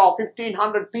 1,300 or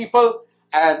 1,500 people.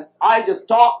 And I just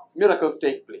talk, miracles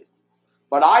take place.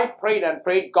 But I prayed and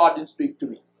prayed, God didn't speak to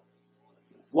me.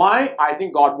 Why? I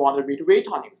think God wanted me to wait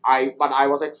on him. But I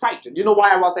was excited. You know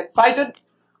why I was excited?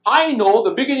 I know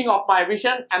the beginning of my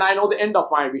vision and I know the end of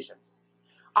my vision.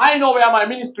 I know where my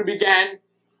ministry began,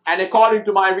 and according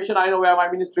to my vision, I know where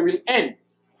my ministry will end.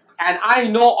 And I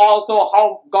know also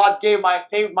how God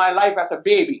saved my life as a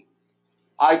baby.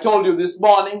 I told you this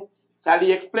morning,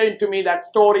 Sally explained to me that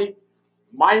story.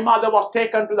 My mother was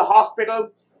taken to the hospital.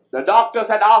 The doctors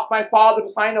had asked my father to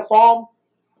sign a form.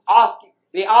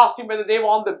 They asked him whether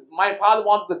my father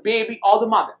wanted the baby or the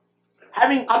mother.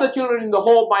 Having other children in the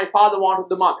home, my father wanted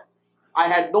the mother. I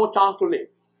had no chance to live.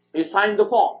 He signed the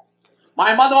form.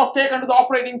 My mother was taken to the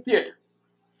operating theater.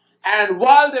 And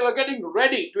while they were getting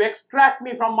ready to extract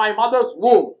me from my mother's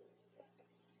womb,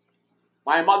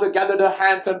 my mother gathered her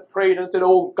hands and prayed and said,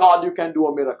 oh God, you can do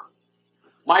a miracle.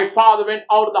 My father went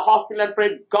out of the hospital and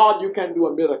prayed, God, you can do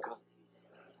a miracle.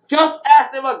 Just as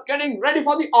they were getting ready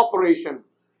for the operation,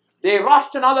 they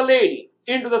rushed another lady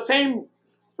into the same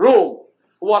room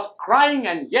who was crying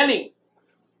and yelling.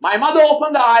 My mother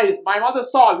opened her eyes. My mother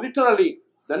saw literally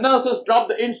the nurses drop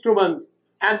the instruments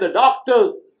And the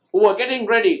doctors who were getting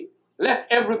ready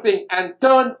left everything and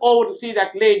turned over to see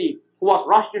that lady who was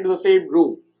rushed into the same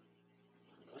room.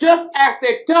 Just as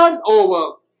they turned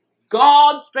over,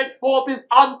 God stretched forth his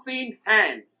unseen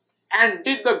hand and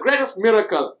did the greatest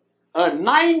miracle. A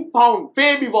 9-pound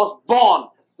baby was born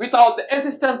without the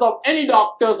assistance of any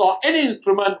doctors or any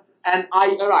instrument, and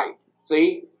I arrived.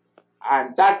 See?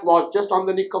 And that was just on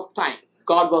the nick of time.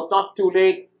 God was not too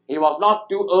late. He was not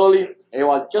too early. He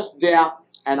was just there,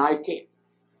 and I came.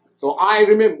 So I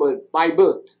remembered my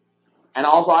birth. And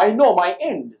also I know my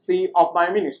end, see, of my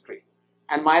ministry.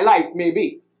 And my life may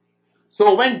be.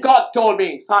 So when God told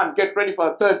me, son, get ready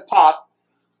for the third part,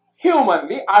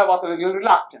 humanly, I was a little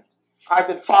reluctant. I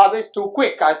said, Father, it's too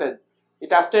quick. I said,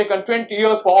 it has taken 20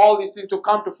 years for all these things to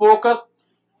come to focus.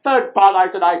 Third part,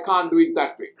 I said, I can't do it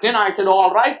that way. Then I said,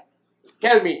 all right,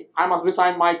 tell me, I must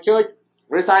resign my church,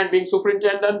 resign being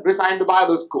superintendent, resign the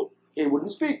Bible school. He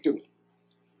wouldn't speak to me.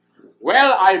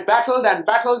 Well, I battled and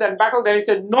battled and battled. Then he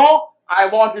said, no, I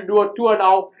want to do a tour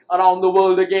now around the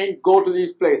world again. Go to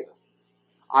these places.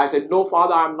 I said, no,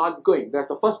 Father, I'm not going. That's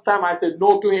the first time I said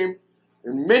no to him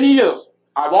in many years.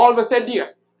 I've always said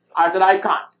yes. I said, I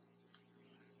can't.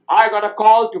 I got a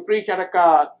call to preach at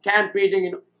a camp meeting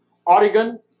in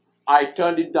Oregon. I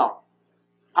turned it down.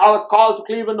 I was called to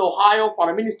Cleveland, Ohio for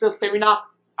a minister's seminar.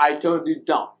 I turned it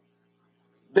down.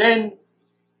 Then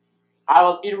I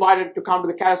was invited to come to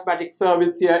the charismatic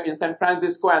service here in San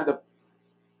Francisco, and the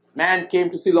man came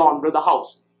to Ceylon, Brother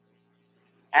House.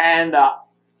 And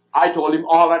I told him,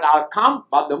 all right, I'll come.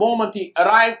 But the moment he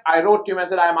arrived, I wrote to him and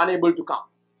said, I'm unable to come.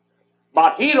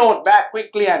 But he wrote back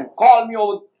quickly and called me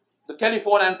over the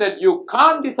telephone and said, you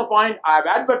can't disappoint. I've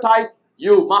advertised.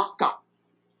 You must come.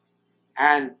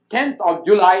 And 10th of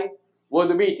July were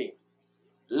the meetings.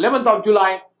 11th of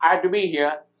July, I had to be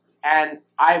here, and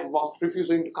I was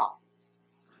refusing to come.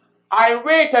 I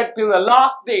waited till the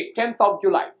last day, 10th of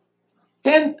July.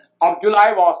 10th of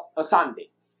July was a Sunday.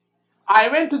 I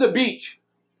went to the beach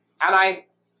and I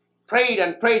prayed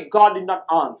and prayed. God did not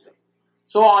answer.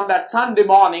 So on that Sunday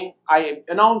morning, I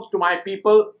announced to my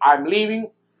people, I'm leaving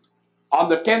on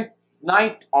the 10th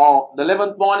night or the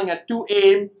 11th morning at 2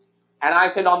 a.m. And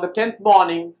I said on the 10th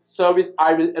morning service,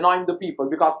 I will anoint the people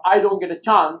because I don't get a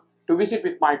chance to visit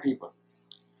with my people.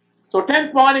 So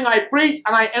 10th morning I preached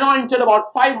and I anointed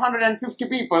about 550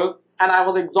 people and I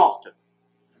was exhausted.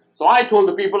 So I told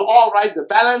the people, all right, the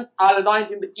balance I'll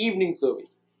anoint in the evening service.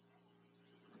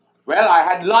 Well, I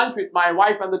had lunch with my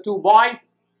wife and the two boys,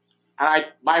 and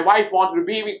my wife wanted to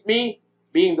be with me.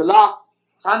 Being the last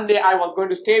Sunday, I was going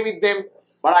to stay with them,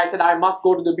 but I said I must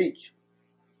go to the beach.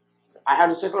 I had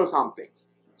to settle something.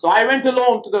 So I went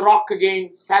alone to the rock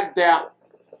again, sat there,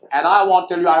 and I want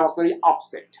to tell you I was very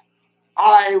upset.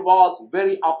 I was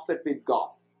very upset with God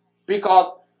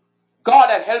because God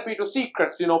had helped me to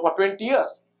secrets, for 20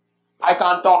 years. I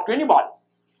can't talk to anybody,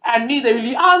 and neither will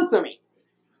He answer me.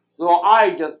 So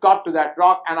I just got to that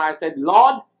rock and I said,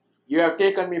 Lord, you have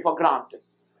taken me for granted.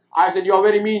 I said, you are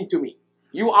very mean to me.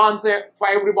 You answer for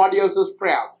everybody else's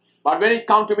prayers. But when it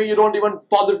comes to me, you don't even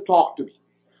bother to talk to me.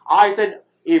 I said,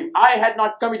 if I had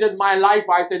not committed my life,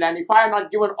 I said, and if I have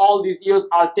not given all these years,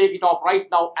 I'll take it off right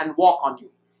now and walk on you.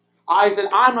 I said,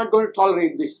 I'm not going to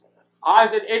tolerate this. I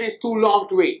said, it is too long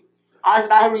to wait. I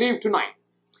said, I have to leave tonight.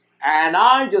 And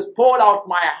I just poured out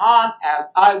my heart as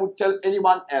I would tell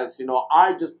anyone else.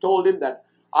 I just told him that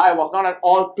I was not at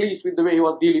all pleased with the way he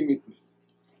was dealing with me.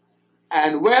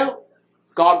 And well,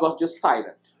 God was just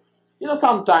silent.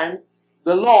 Sometimes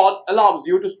the Lord allows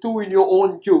you to stew in your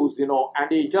own juice, and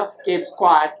He just keeps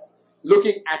quiet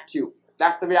looking at you.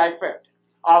 That's the way I felt.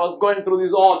 I was going through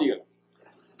this ordeal.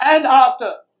 And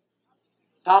after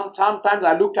sometimes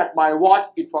I looked at my watch,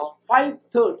 it was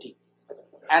 5:30.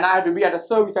 And I had to be at a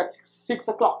service at 6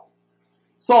 o'clock.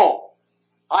 So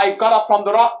I got up from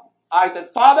the rock. I said,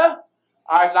 Father,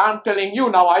 I'm telling you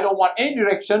now, I don't want any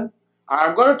direction.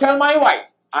 I'm going to tell my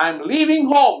wife, I'm leaving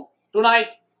home tonight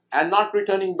and not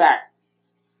returning back.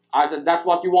 I said, that's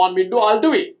what you want me to do, I'll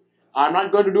do it. I'm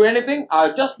not going to do anything.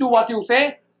 I'll just do what you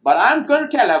say. But I'm going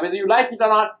to tell her, whether you like it or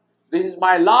not, this is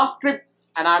my last trip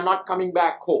and I'm not coming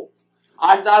back home.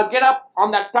 I said, I'll get up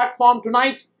on that platform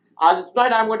tonight.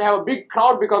 Tonight I'm going to have a big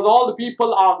crowd because all the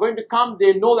people are going to come.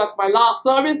 They know that's my last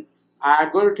service.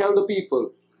 I'm going to tell the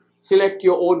people, select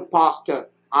your own pastor.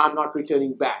 I'm not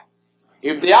returning back.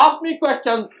 If they ask me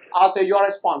questions, I'll say you're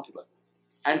responsible.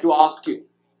 And to ask you.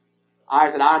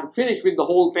 I said, I'm finished with the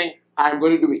whole thing. I'm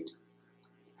going to do it.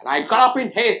 And I got up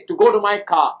in haste to go to my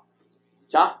car.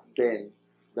 Just then,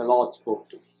 the Lord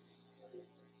spoke to me.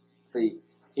 See,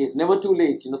 He's never too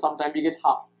late. Sometimes we get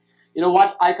half.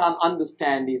 What I can't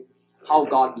understand is how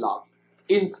God loves.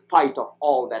 in spite of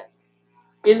all that,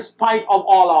 in spite of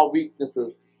all our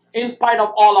weaknesses, in spite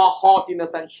of all our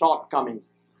haughtiness and shortcomings,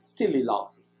 still He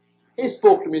loves us. He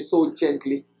spoke to me so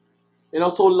gently,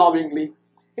 so lovingly.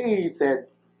 He said,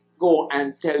 go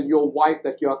and tell your wife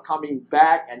that you are coming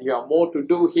back and you have more to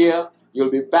do here.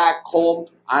 You'll be back home.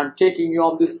 I'm taking you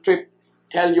on this trip.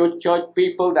 Tell your church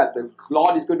people that the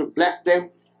Lord is going to bless them.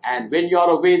 And when you are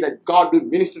away, that God will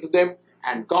minister to them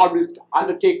and God will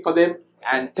undertake for them,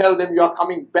 and tell them you are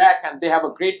coming back and they have a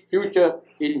great future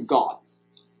in God.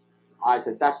 I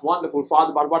said, that's wonderful,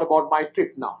 Father, but what about my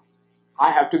trip now?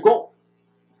 I have to go.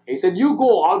 He said, you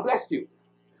go, I'll bless you.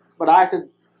 But I said,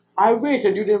 I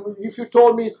waited. If you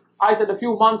told me, I said, a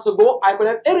few months ago, I could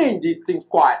have arranged these things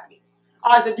quietly.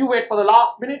 I said, you wait for the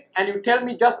last minute and you tell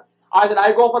me I said,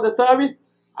 I go for the service.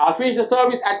 I'll finish the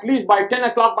service at least by 10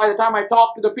 o'clock by the time I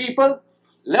talk to the people.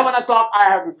 11 o'clock I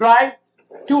have to drive.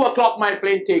 2 o'clock my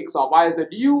plane takes off. I said,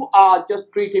 you are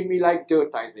just treating me like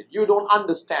dirt. I said, you don't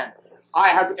understand. I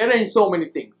have to arrange so many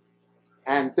things.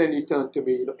 And then he turned to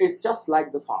me, it's just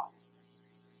like the Father.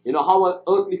 You know how an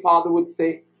earthly father would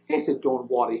say? He said, don't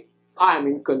worry, I am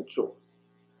in control.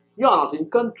 You're not in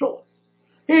control.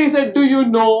 He said, do you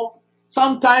know,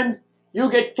 sometimes you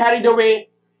get carried away.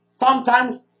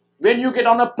 Sometimes when you get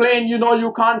on a plane,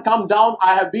 you can't come down.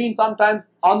 I have been sometimes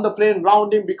on the plane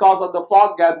rounding because of the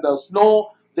fog and the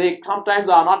snow. They sometimes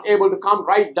are not able to come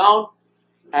right down.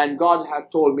 And God has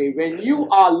told me, when you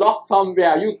are lost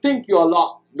somewhere, you think you are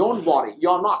lost. Don't worry,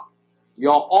 you're not.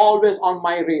 You're always on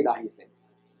my radar, he said.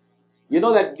 You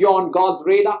know that you're on God's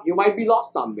radar. You might be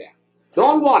lost somewhere.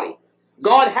 Don't worry.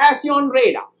 God has you on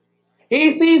radar.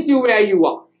 He sees you where you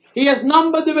are. He has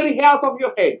numbered the very hairs of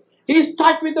your head. He is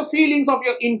touched with the feelings of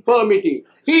your infirmity.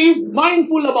 He is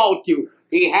mindful about you.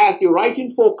 He has you right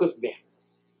in focus there.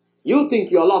 You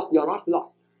think you're lost. You're not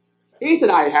lost. He said,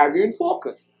 I have you in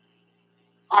focus.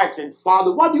 I said,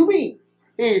 Father, what do you mean?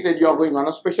 He said, you're going on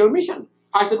a special mission.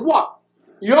 I said, what?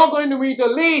 You're going to meet a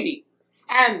lady.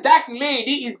 And that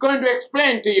lady is going to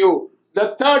explain to you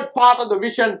the third part of the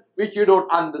vision which you don't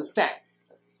understand.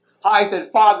 I said,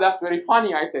 Father, that's very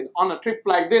funny. I said, on a trip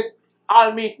like this,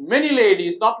 I'll meet many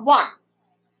ladies, not one.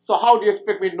 So how do you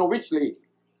expect me to know which lady?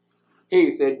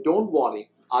 He said, don't worry,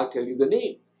 I'll tell you the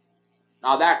name.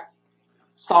 Now that's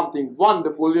something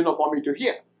wonderful, for me to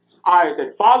hear. I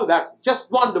said, Father, that's just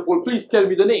wonderful. Please tell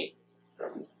me the name.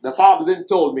 The Father then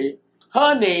told me,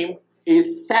 her name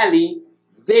is Sally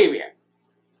Xavier.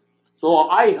 So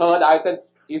I said,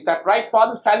 is that right,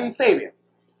 Father? Sally Xavier.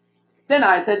 Then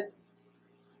I said,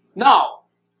 now,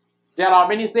 there are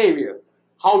many Saviors.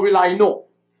 How will I know?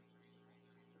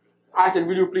 I said,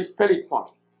 will you please spell it for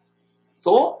me?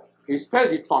 So, he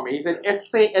spelled it for me. He said,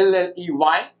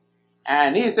 S-A-L-L-E-Y.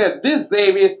 And he said, this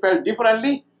Xavier is spelled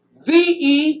differently.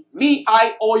 Z-E-V-I-O-U-R.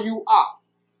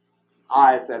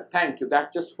 I said, thank you,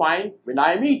 that's just fine. When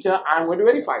I meet her, I'm going to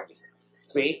verify this.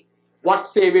 See,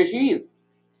 what Savior she is.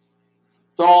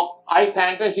 So, I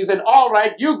thanked her. She said, all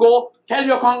right, you go, tell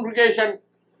your congregation,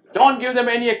 don't give them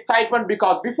any excitement,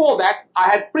 because before that, I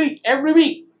had preached every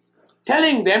week,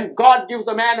 telling them God gives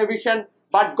a man a vision,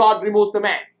 but God removes the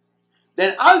man.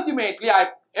 Then ultimately,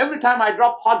 every time I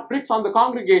dropped hot bricks on the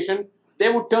congregation, they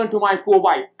would turn to my poor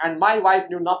wife, and my wife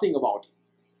knew nothing about it.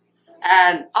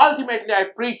 And ultimately, I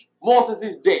preached Moses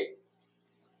is dead.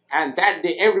 And that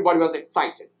day, everybody was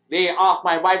excited. They asked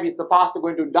my wife, is the pastor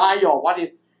going to die, or what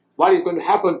is going to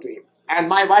happen to him? And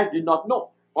my wife did not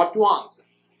know what to answer.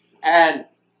 And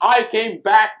I came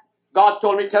back. God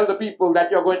told me, tell the people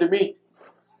that you're going to meet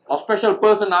a special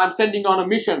person I'm sending on a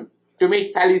mission to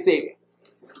meet Sally Xavier.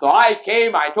 So I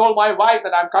came, I told my wife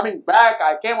that I'm coming back.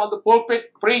 I came on the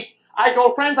pulpit, preached. I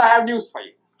told friends, I have news for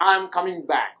you. I'm coming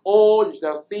back. Oh, you should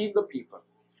have seen the people.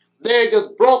 They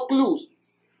just broke loose.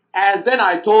 And then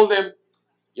I told them,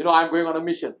 I'm going on a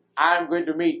mission. I'm going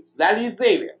to meet Sally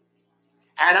Xavier.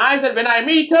 And I said, when I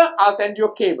meet her, I'll send you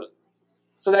a cable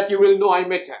so that you will know I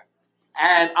met her.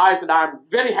 And I said, I'm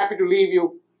very happy to leave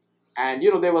you. And,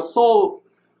 they were so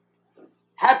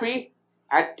happy.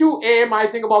 At 2 a.m., I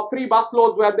think about 3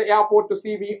 busloads were at the airport to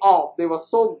see me off. They were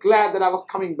so glad that I was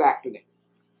coming back to them.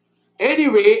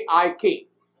 Anyway, I came.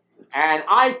 And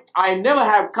I never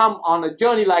have come on a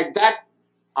journey like that.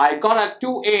 I got at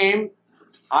 2 a.m.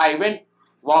 I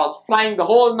was flying the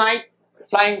whole night,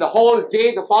 flying the whole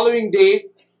day, the following day.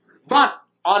 But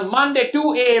on Monday,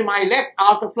 2 a.m., I left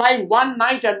after flying one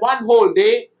night and one whole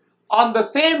day. On the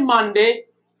same Monday,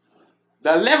 the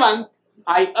 11th,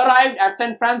 I arrived at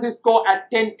San Francisco at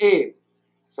 10 a.m.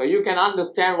 So you can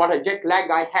understand what a jet lag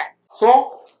I had.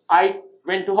 So I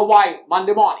went to Hawaii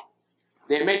Monday morning.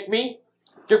 They met me,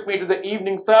 took me to the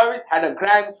evening service, had a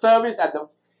grand service at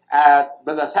at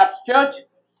Brother Sapp's church.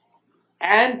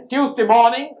 And Tuesday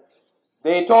morning,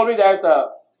 they told me there's a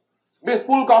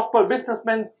full gospel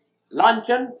businessman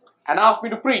luncheon and asked me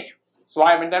to preach. So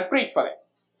I went and preached for them.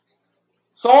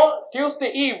 So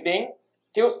Tuesday evening,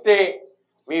 he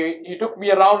took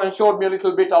me around and showed me a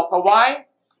little bit of Hawaii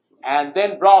and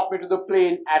then brought me to the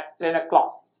plane at 10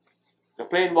 o'clock. The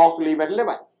plane was to leave at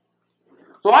 11.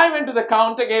 So I went to the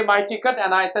counter, gave my ticket,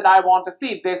 and I said, I want a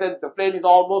seat. They said, the plane is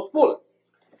almost full.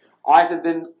 I said,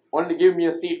 then only give me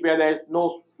a seat where there is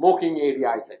no smoking area,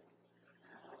 I said.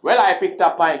 Well, I picked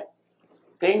up my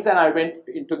things and I went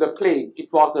into the plane.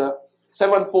 It was a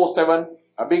 747,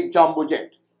 a big jumbo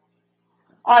jet.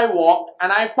 I walked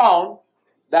and I found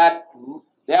that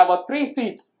there were 3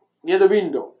 seats near the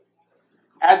window.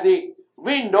 At the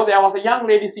window, there was a young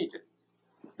lady seated.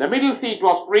 The middle seat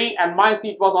was free and my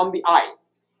seat was on the aisle.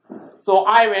 So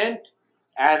I went,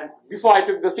 and before I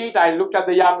took the seat, I looked at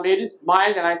the young lady,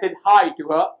 smiled, and I said hi to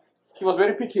her. She was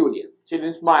very peculiar. She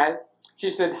didn't smile.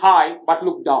 She said hi, but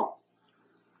looked down.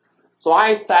 So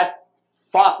I sat,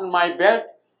 fastened my belt,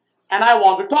 and I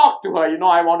want to talk to her.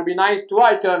 I want to be nice to her.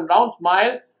 I turned around,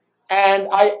 smiled, and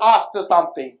I asked her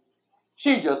something.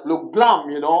 She just looked glum,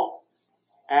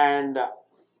 and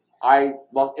I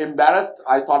was embarrassed.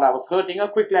 I thought I was hurting her.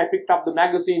 Quickly, I picked up the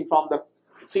magazine from the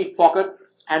seat pocket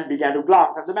and began to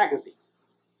glance at the magazine.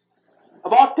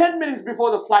 About 10 minutes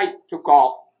before the flight took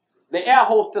off, the air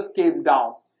hostess came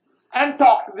down and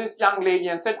talked to this young lady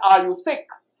and said, are you sick?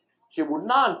 She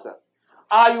wouldn't answer.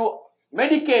 Are you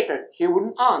medicated? She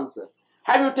wouldn't answer.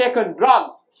 Have you taken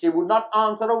drugs? She would not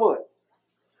answer a word.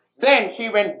 Then she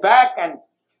went back and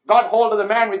got hold of the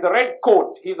man with the red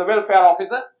coat. He's a welfare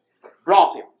officer.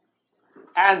 Brought him.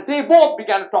 And they both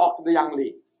began to talk to the young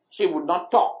lady. She would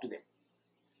not talk to them.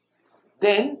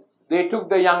 Then they took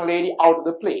the young lady out of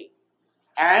the plane.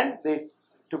 And they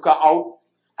took her out.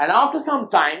 And after some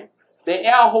time, the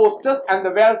air hostess and the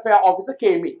welfare officer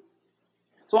came in.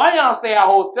 So I asked the air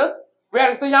hostess,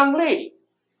 where is the young lady?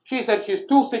 She said she's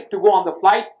too sick to go on the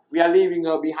flight. We are leaving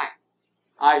her behind.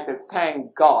 I said,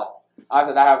 thank God. I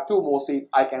said, I have 2 more seats.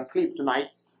 I can sleep tonight.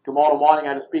 Tomorrow morning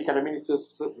I have to speak at a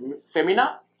minister's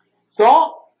seminar.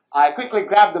 So I quickly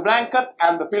grabbed the blanket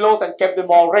and the pillows and kept them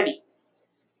all ready.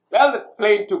 Well, the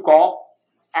plane took off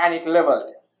and it leveled.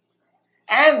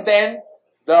 And then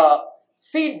the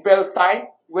seat belt sign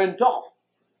went off.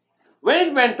 When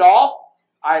it went off,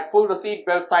 I pulled the seat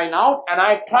belt sign out and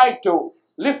I tried to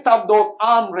lift up those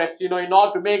armrests, in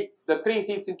order to make the 3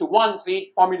 seats into 1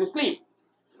 seat for me to sleep.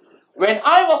 When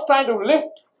I was trying to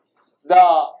lift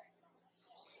the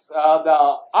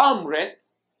armrest,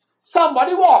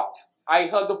 somebody walked. I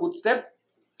heard the footsteps,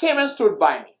 came and stood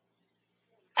by me.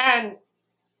 And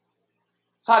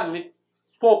suddenly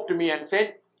spoke to me and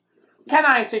said, can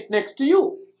I sit next to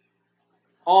you?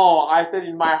 Oh, I said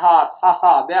in my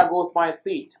heart, there goes my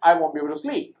seat. I won't be able to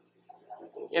sleep.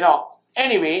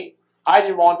 Anyway, I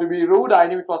didn't want to be rude. I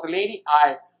knew it was a lady.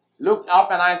 I looked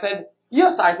up and I said,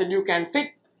 yes, I said, you can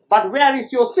sit, but where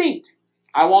is your seat?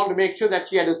 I want to make sure that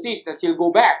she had a seat, that she'll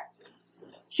go back.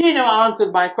 She never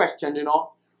answered my question,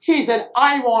 She said,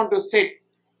 I want to sit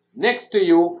next to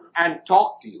you and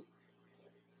talk to you.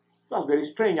 It was a very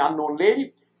strange, unknown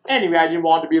lady. Anyway, I didn't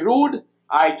want to be rude.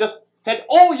 I just said,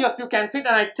 oh yes, you can sit,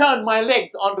 and I turned my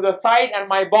legs onto the side and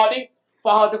my body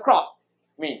for her to cross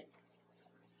me.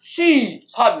 She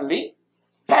suddenly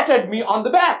patted me on the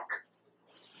back.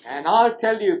 And I'll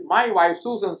tell you, if my wife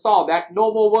Susan saw that,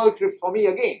 no more world trips for me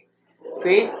again.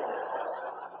 See?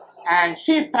 And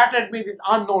she patted me, this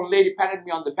unknown lady patted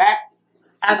me on the back,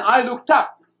 and I looked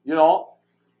up,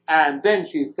 and then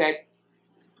she said,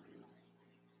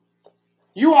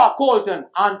 you are Colton,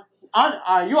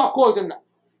 you are Colton.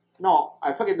 No,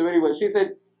 I forget the very word. She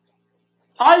said,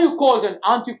 are you Colton?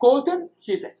 Aren't you Colton?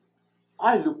 She said.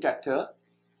 I looked at her.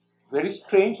 Very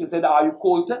strange. She said, are you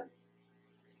Colton?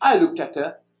 I looked at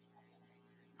her.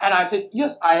 And I said,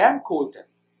 yes, I am Colton.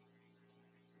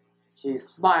 She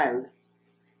smiled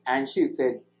and she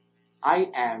said, I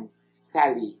am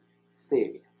Sally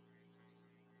Xavier.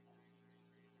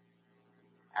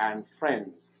 And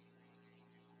friends,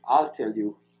 I'll tell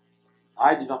you,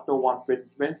 I did not know what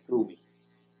went through me.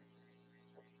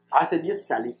 I said, yes,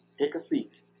 Sally, take a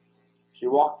seat. She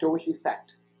walked over, she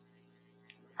sat.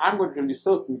 I'm going to tell you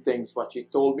certain things, what she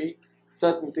told me.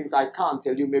 Certain things I can't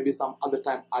tell you, maybe some other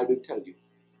time I will tell you.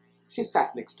 She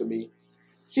sat next to me.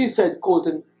 She said,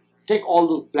 Colton, take all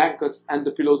those blankets and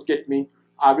the pillows, get me.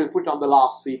 I will put on the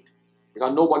last seat,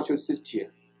 because nobody should sit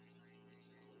here.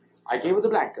 I gave her the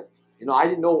blankets. I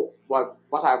didn't know what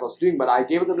I was doing, but I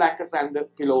gave her the blankets and the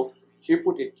pillows. She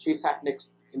put it. She sat next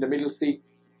in the middle seat.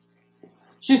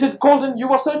 She said, Colton, you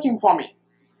were searching for me.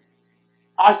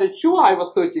 I said, sure, I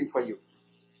was searching for you.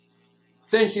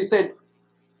 Then she said,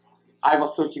 I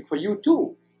was searching for you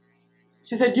too.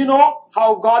 She said, you know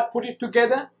how God put it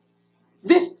together?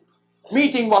 This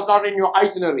meeting was not in your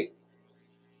itinerary.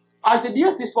 I said,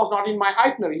 yes, this was not in my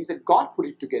itinerary. He said, God put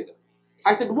it together.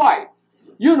 I said, why?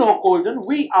 You know, Colton,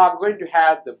 we are going to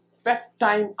have the best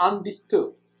time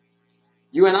undisturbed.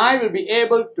 You and I will be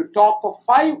able to talk for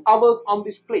 5 hours on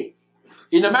this place.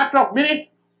 In a matter of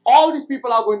minutes, all these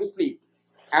people are going to sleep.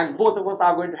 And both of us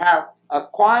are going to have a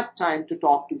quiet time to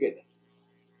talk together.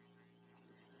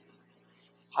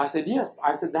 I said, yes.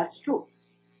 I said, that's true.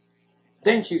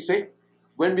 Then she said,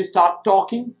 when we start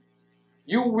talking,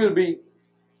 you will be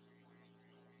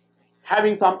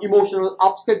having some emotional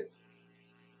upsets.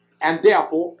 And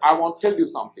therefore, I want to tell you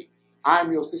something. I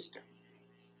am your sister.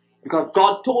 Because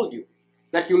God told you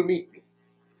that you'll meet me.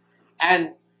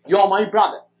 And you're my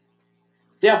brother.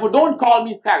 Therefore, don't call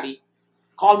me Sally.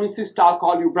 Call me sister, I'll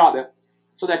call you brother.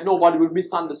 So that nobody will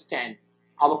misunderstand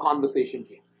our conversation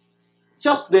here.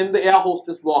 Just then, the air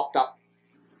hostess walked up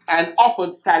and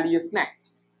offered Sally a snack.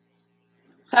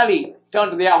 Sally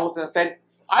turned to the air hostess and said,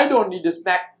 I don't need a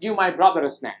snack. Give my brother a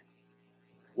snack.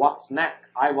 What snack?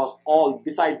 I was all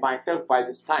beside myself by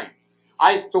this time.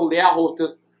 I told the air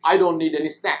hostess, I don't need any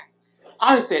snack.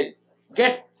 I said,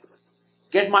 get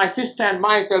my sister and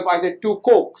myself, I said, 2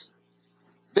 Cokes.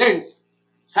 Then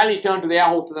Sally turned to the air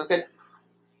hostess and said,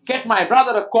 get my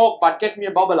brother a Coke, but get me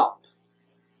a bubble up.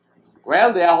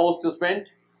 Well, the air hostess went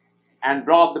and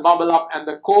brought the bubble up and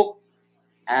the Coke,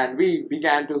 and we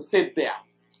began to sit there.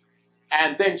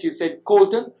 And then she said,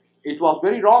 Colton, it was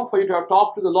very wrong for you to have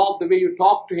talked to the Lord the way you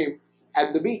talked to him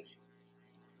at the beach.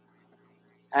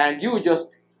 And you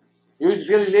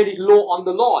really laid it low on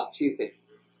the Lord, she said.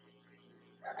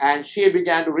 And she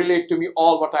began to relate to me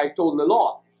all what I told the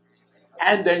Lord.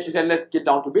 And then she said, let's get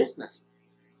down to business.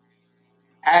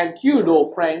 And you know,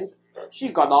 friends, she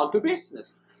got down to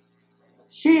business.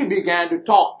 She began to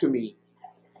talk to me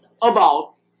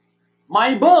about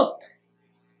my birth.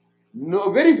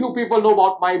 No, very few people know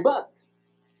about my birth.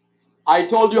 I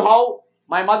told you how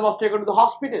my mother was taken to the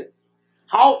hospital.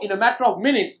 How in a matter of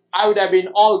minutes I would have been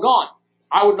all gone.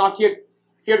 I would not here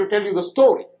to tell you the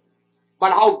story.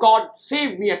 But how God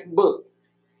saved me at birth.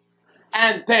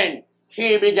 And then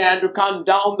she began to come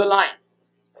down the line.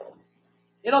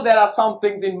 You know, there are some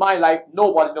things in my life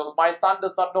nobody knows. My son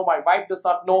does not know, my wife does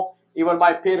not know, even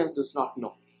my parents does not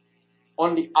know.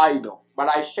 Only I know. But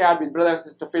I shared with Brother and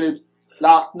Sister Phillips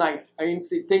last night a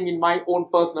thing in my own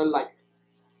personal life.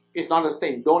 It's not a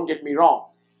sin, don't get me wrong.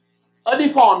 A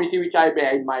deformity which I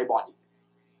bear in my body.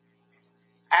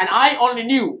 And I only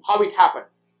knew how it happened.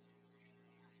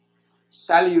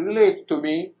 Sally relates to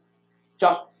me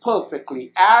just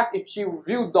perfectly, as if she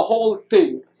viewed the whole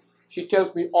thing. She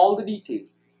tells me all the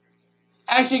details.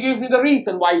 And she gives me the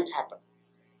reason why it happened.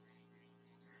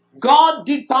 God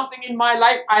did something in my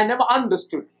life I never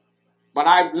understood. But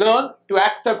I've learned to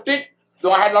accept it,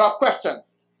 though I had a lot of questions.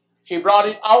 She brought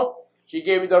it out. She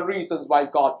gave me the reasons why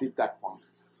God did that for me.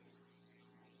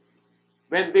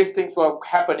 When these things were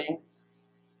happening,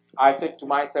 I said to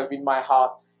myself in my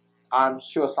heart, I'm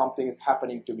sure something is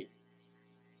happening to me.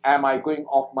 Am I going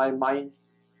off my mind?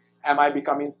 Am I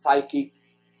becoming psychic?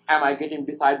 Am I getting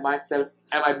beside myself?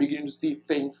 Am I beginning to see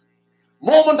things?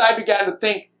 Moment I began to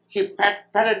think, she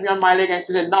patted me on my leg and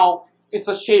she said, now it's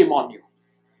a shame on you.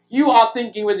 You are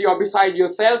thinking whether you're beside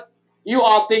yourself. You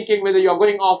are thinking whether you're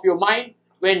going off your mind.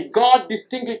 When God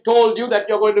distinctly told you that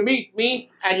you're going to meet me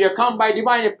and you come by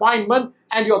divine appointment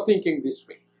and you're thinking this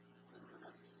way.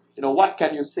 You know, what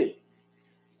can you say?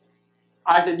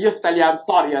 I said, yes, Sally, I'm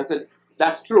sorry. I said,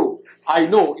 that's true. I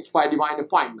know it's by divine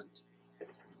appointment.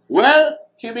 Well,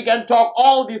 she began to talk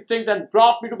all these things and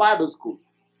brought me to Bible school.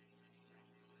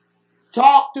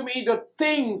 Talk to me the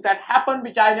things that happened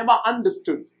which I never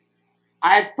understood.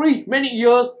 I had preached many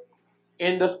years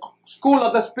in the school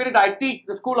of the Spirit. I teach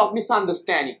the school of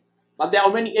misunderstanding. But there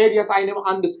are many areas I never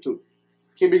understood.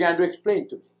 She began to explain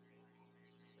to me.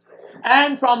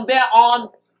 And from there on,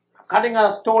 cutting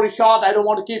a story short, I don't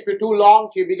want to keep you too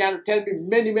long. She began to tell me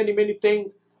many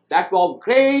things that were of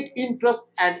great interest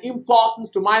and importance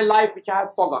to my life, which I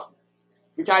have forgotten,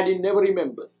 which I didn't never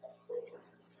remember.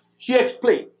 She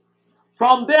explained.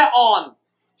 From there on,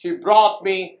 she brought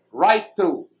me right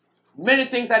through. Many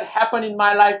things had happened in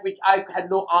my life which I had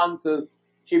no answers.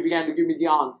 She began to give me the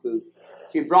answers.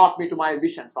 She brought me to my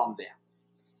vision from there.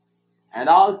 And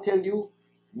I'll tell you,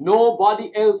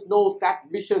 nobody else knows that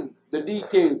vision, the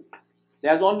details.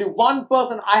 There's only one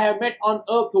person I have met on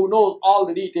earth who knows all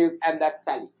the details, and that's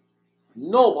Sally.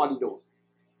 Nobody knows.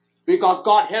 because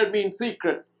God held me in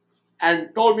secret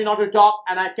and told me not to talk,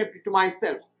 and I kept it to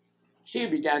myself. She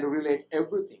began to relate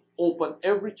everything, open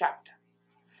every chapter.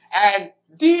 And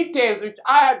details which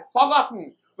I had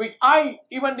forgotten, which I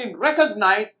even didn't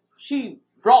recognize, she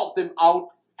brought them out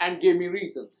and gave me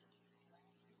reasons.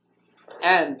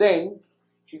 And then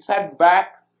she sat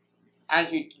back and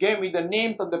she gave me the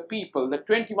names of the people, the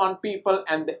 21 people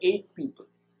and the 8 people.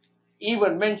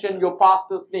 Even mentioned your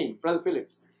pastor's name, Brother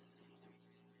Phillips.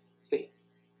 See,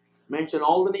 mention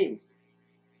all the names.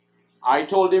 I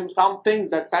told him some things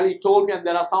that Sally told me, and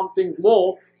there are some things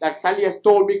more that Sally has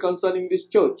told me concerning this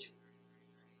church.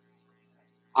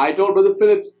 I told Brother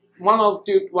Phillips one or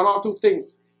two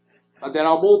things, but there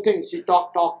are more things she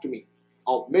talked to me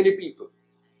of many people.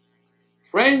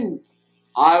 Friends,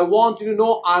 I want you to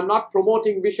know I'm not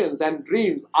promoting visions and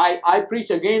dreams. I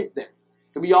preach against them,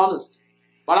 to be honest.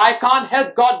 But I can't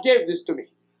help, God gave this to me,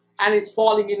 and it's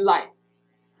falling in line.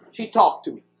 She talked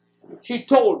to me. She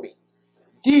told me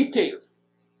details.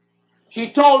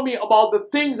 She told me about the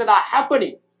things that are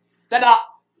happening, that are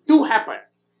to happen.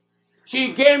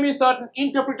 She gave me certain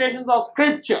interpretations of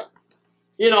scripture,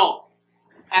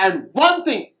 and one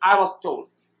thing I was told,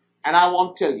 and I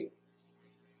won't tell you.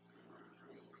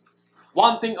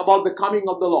 One thing about the coming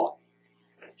of the Lord.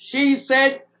 She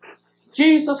said,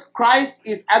 Jesus Christ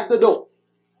is at the door,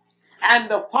 and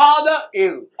the Father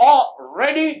is all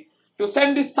ready to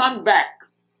send His Son back.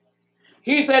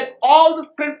 He said all the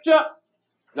scripture,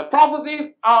 the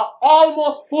prophecies are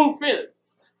almost fulfilled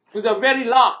to the very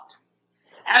last.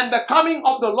 And the coming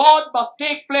of the Lord must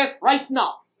take place right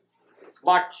now.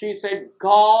 But she said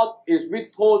God is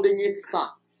withholding His Son.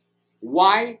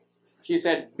 Why? She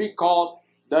said because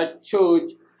the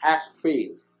church has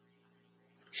failed.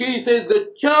 She says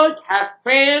the church has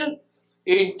failed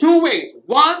in 2 ways.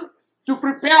 One, to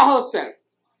prepare herself.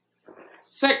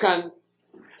 Second,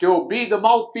 to be the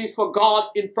mouthpiece for God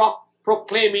in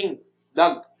proclaiming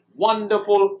the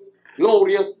wonderful,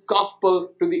 glorious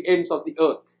gospel to the ends of the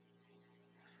earth.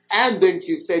 And then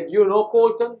she said,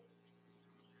 Colton,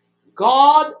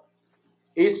 God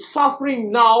is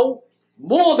suffering now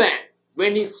more than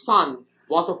when His Son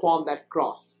was upon that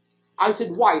cross. I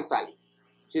said, why, Sally?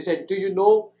 She said, do you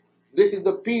know, this is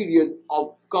the period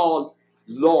of God's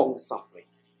long suffering.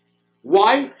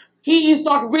 Why? He is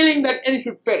not willing that any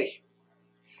should perish.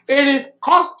 It is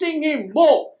costing Him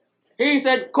more. He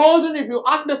said, Colton, if you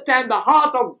understand the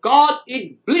heart of God,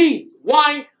 it bleeds.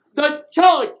 Why? The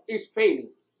church is failing.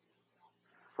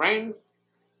 Friends,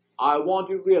 I want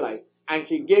you to realize, and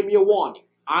she gave me a warning.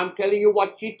 I'm telling you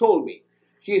what she told me.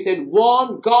 She said,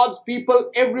 warn God's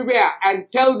people everywhere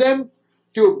and tell them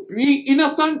to be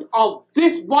innocent of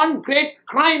this one great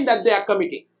crime that they are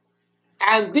committing.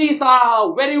 And these are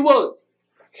her very words.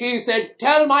 She said,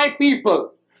 tell my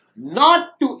people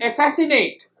not to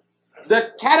assassinate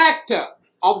the character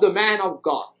of the man of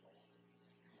God.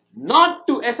 Not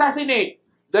to assassinate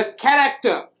the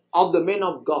character of the men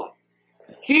of God.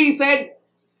 She said,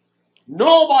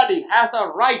 nobody has a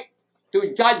right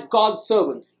to judge God's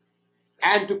servants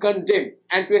and to condemn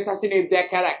and to assassinate their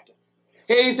character.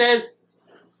 He says,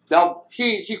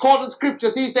 she quoted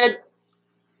scriptures. He said,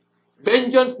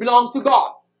 vengeance belongs to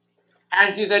God.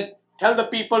 And she said, tell the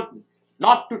people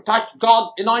not to touch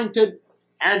God's anointed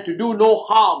and to do no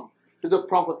harm to the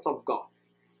prophets of God.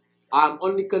 I'm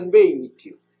only conveying it to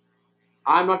you.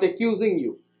 I'm not accusing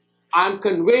you. I'm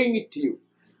conveying it to you.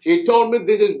 She told me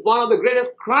this is one of the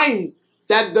greatest crimes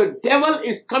that the devil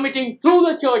is committing through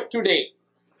the church today,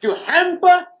 to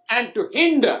hamper and to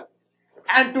hinder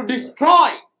and to destroy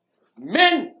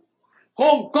men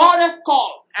whom God has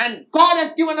called and God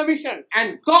has given a vision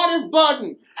and God has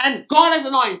burdened and God has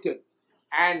anointed.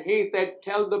 And he said,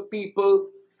 tell the people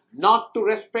not to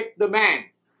respect the man,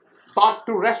 but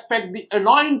to respect the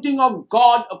anointing of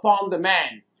God upon the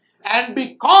man. And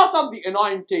because of the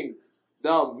anointing,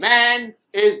 the man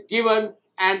is given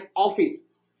an office.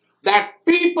 That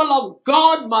people of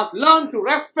God must learn to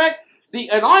respect the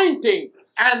anointing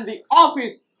and the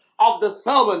office of the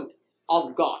servant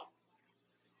of God.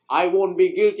 I won't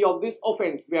be guilty of this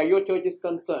offense where your church is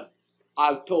concerned.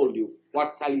 I've told you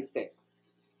what Sally said.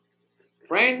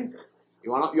 Friends,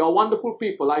 you are wonderful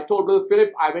people. I told Brother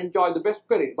Philip, I've enjoyed the best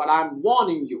spirit, but I'm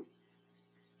warning you.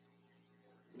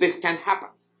 This can happen.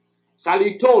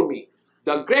 Sally told me,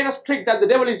 the greatest trick that the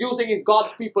devil is using is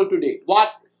God's people today.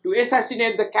 What? To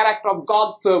assassinate the character of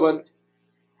God's servant,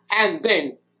 and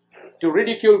then to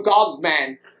ridicule God's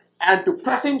man, and to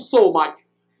press him so much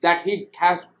that he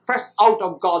has pressed out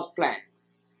of God's plan.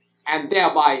 And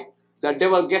thereby, the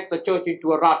devil gets the church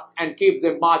into a rut and keeps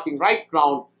them marching right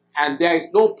round, and there is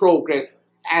no progress.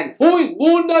 And who is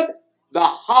wounded? The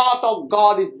heart of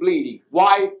God is bleeding.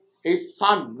 Why? His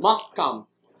Son must come,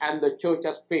 and the church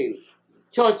has failed.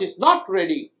 Church is not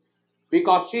ready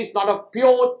because she is not a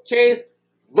pure, chaste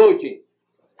virgin.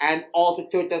 And also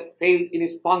church has failed in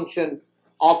its function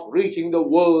of reaching the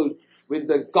world with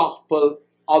the gospel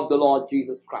of the Lord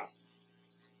Jesus Christ.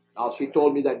 Now she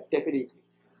told me that definitely.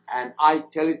 And I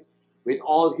tell it with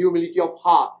all humility of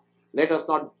heart. Let us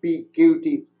not be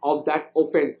guilty of that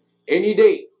offense. Any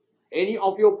day, any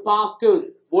of your pastors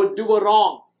would do a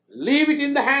wrong, leave it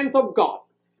in the hands of God,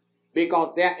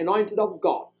 because they are anointed of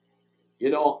God.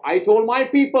 I told my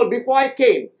people before I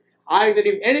came, I said,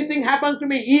 if anything happens to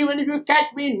me, even if you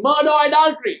catch me in murder or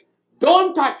adultery,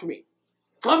 don't touch me.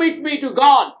 Commit me to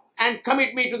God and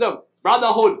commit me to the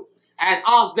brotherhood and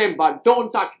ask them, but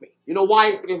don't touch me. You know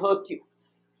why? It will hurt you.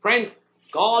 Friends,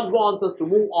 God wants us to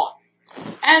move on.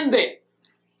 And then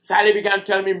Sally began to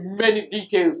tell me many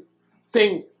details,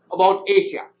 things about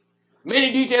Asia,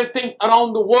 many detailed things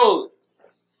around the world.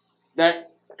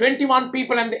 That 21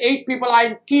 people and the 8 people are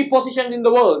in key positions in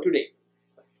the world today.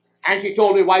 And she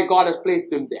told me why God has placed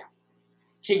them there.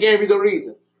 She gave me the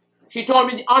reason. She told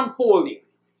me the unfolding.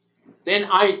 Then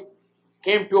I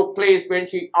came to a place when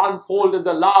she unfolded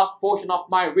the last portion of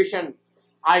my vision.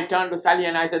 I turned to Sally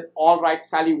and I said, all right,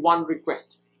 Sally, one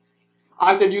request.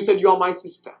 I said, you said you are my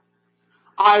sister.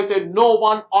 I said, no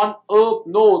one on earth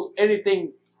knows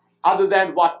anything other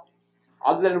than what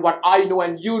I know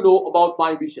and you know about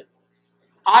my vision.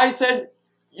 I said,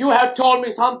 you have told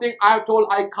me something I have told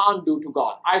I can't do to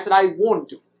God. I said, I won't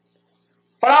do.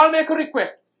 But I'll make a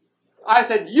request. I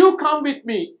said, you come with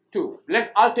me too.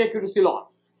 I'll take you to Ceylon.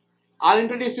 I'll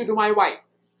introduce you to my wife.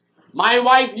 My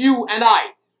wife, you and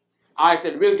I. I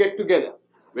said, we'll get together.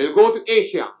 We'll go to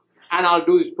Asia and I'll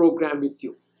do this program with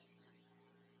you.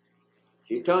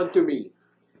 She turned to me.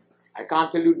 I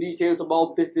can't tell you details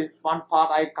about this one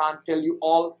part. I can't tell you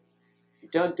all. She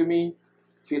turned to me.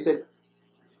 She said,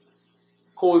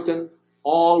 Colton,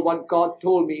 all what God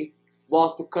told me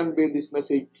was to convey this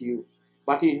message to you.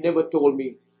 But He never told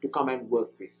me to come and work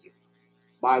with you.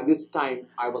 By this time,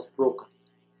 I was broken.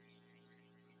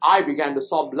 I began to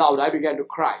sob loud. I began to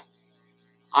cry.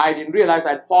 I didn't realize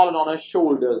I'd fallen on her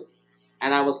shoulders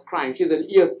and I was crying. She said,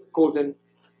 yes, Colton,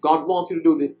 God wants you to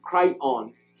do this. Cry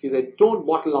on. She said, don't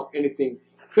bottle up anything.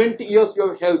 20 years you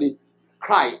have held it.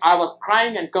 Cry. I was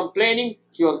crying and complaining.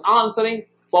 She was answering.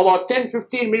 For about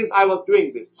 10-15 minutes I was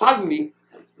doing this. Suddenly,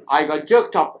 I got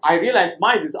jerked up. I realized,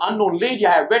 this unknown lady,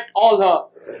 I have wet all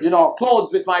her,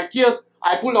 clothes with my tears.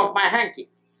 I pulled out my hanky.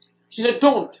 She said,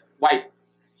 don't, wife.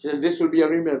 She said, this will be a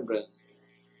remembrance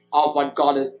of what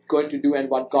God is going to do and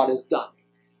what God has done.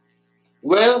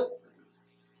 Well,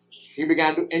 she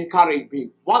began to encourage me.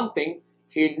 One thing,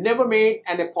 she never made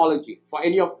an apology for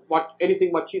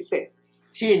anything what she said.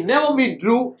 She never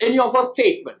withdrew any of her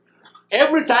statement.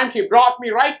 Every time she brought me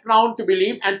right round to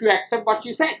believe and to accept what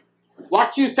she said.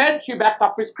 What she said, she backed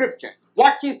up with scripture.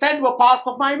 What she said were parts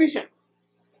of my vision.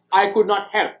 I could not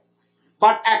help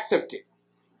but accept it.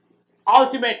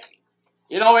 Ultimately,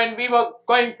 when we were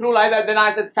going through like that, then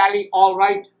I said, Sally, all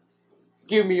right,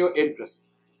 give me your address.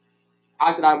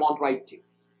 I said, I want to write to you.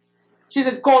 She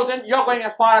said, Colton, you're going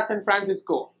as far as San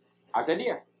Francisco. I said,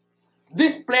 yes.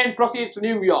 This plane proceeds to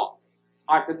New York.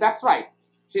 I said, that's right.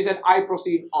 She said, I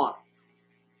proceed on.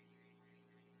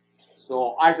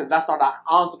 So I said, that's not an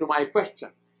answer to my question.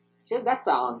 She said, that's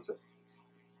the answer.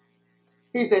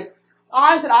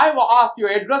 I said, I asked your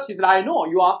address. She said, I know.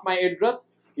 You asked my address.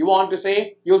 You want to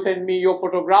say, you send me your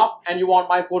photograph and you want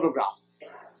my photograph.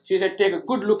 She said, take a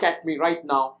good look at me right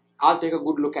now. I'll take a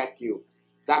good look at you.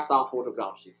 That's our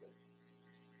photograph, she said.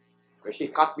 But she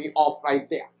cut me off right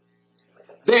there.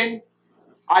 Then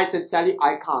I said, Sally,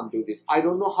 I can't do this. I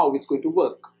don't know how it's going to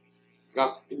work.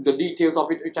 Because the details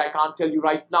of it, which I can't tell you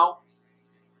right now.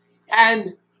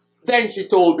 And then she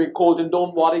told me, Colton,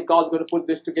 don't worry. God's going to put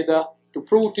this together to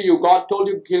prove to you. God told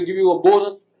you He'll give you a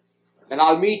bonus. Then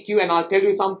I'll meet you and I'll tell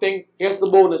you some things. Here's the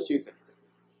bonus, she said.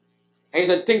 He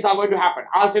said, things are going to happen.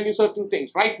 I'll tell you certain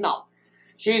things right now.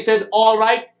 She said, all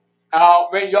right,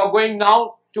 when you're going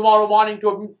now, tomorrow morning to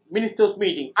a minister's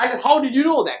meeting. I said, how did you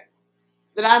know that?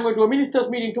 That I'm going to a minister's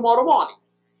meeting tomorrow morning.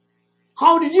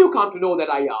 How did you come to know that?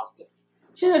 I asked her.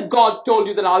 She said, God told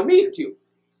you that I'll meet you.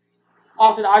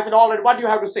 I said, all right, what do you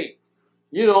have to say?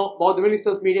 About the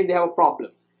minister's meeting, they have a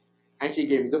problem. And she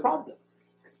gave me the problem.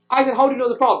 I said, how do you know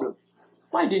the problem?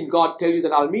 Why didn't God tell you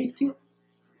that I'll meet you?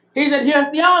 He said,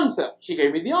 here's the answer. She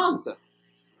gave me the answer.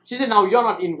 She said, now you're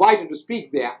not invited to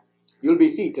speak there. You'll be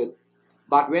seated.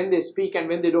 But when they speak and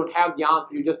when they don't have the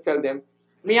answer, you just tell them,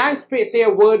 may I say a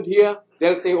word here?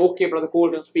 They'll say, okay, Brother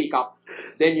Colton, speak up.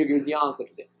 Then you give the answer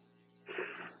to them.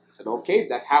 said, okay, if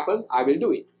that happens, I will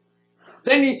do it.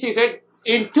 Then she said,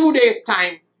 in 2 days'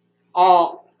 time,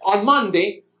 on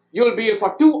Monday, you'll be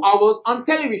for 2 hours on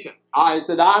television. I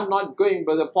said, I'm not going,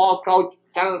 Brother Paul Crouch,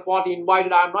 Channel 40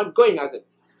 invited, I'm not going. I said,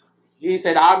 he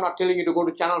said, I'm not telling you to go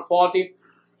to Channel 40,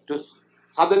 to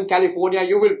Southern California,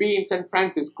 you will be in San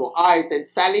Francisco. I said,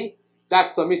 Sally,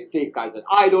 that's a mistake. I said,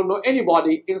 I don't know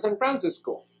anybody in San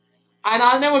Francisco, and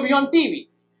I'll never be on TV.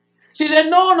 She said,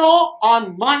 no,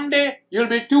 on Monday, you'll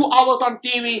be 2 hours on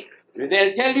TV.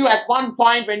 They'll tell you at one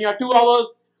point when you're 2 hours,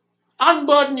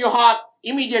 unburden your heart,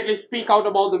 immediately speak out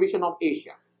about the vision of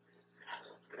Asia.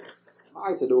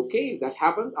 I said, okay, if that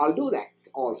happens, I'll do that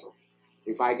also.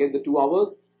 If I get the 2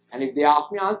 hours, and if they ask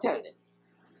me, I'll tell them.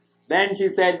 Then she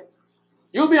said,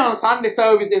 you'll be on a Sunday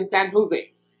service in San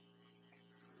Jose.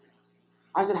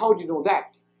 I said, how do you know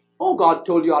that? Oh, God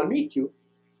told you I'll meet you.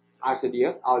 I said,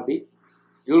 yes, I'll be.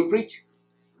 You'll preach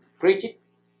it,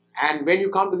 and when you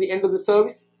come to the end of the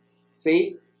service,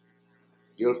 say,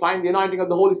 you'll find the anointing of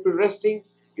the Holy Spirit resting,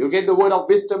 you'll get the word of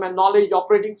wisdom and knowledge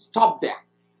operating. Stop there.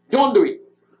 Don't do it.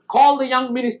 Call the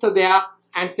young minister there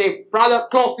and say, brother,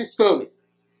 close this service,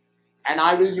 and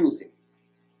I will use him.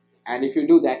 And if you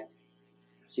do that,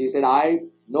 she said, I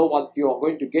know what you are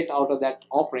going to get out of that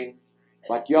offering,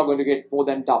 but you are going to get more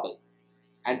than double.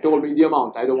 And told me the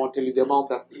amount. I don't want to tell you the amount,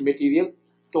 that's immaterial.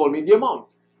 Told me the amount.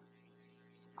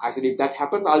 I said, if that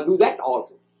happens, I'll do that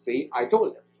also. See, I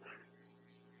told her.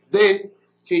 Then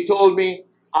she told me,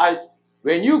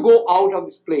 when you go out of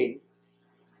this plane,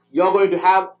 you're going to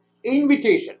have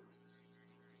invitation.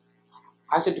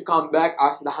 I said, to come back.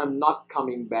 I said, I'm not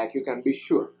coming back, you can be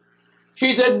sure.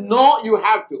 She said, no, you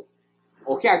have to.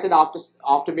 Okay, I said,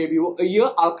 after maybe a year,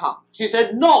 I'll come. She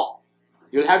said, no,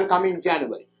 you'll have to come in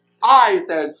January. I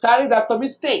said, Sally, that's a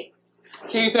mistake.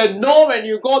 She said, no, when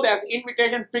you go, there's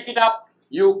invitation, pick it up.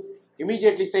 You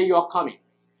immediately say you are coming.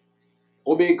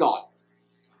 Obey God.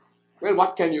 Well,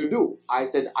 what can you do? I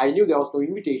said, I knew there was no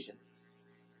invitation.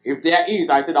 If there is,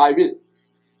 I said, I will.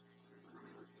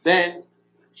 Then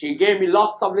she gave me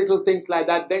lots of little things like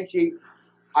that. Then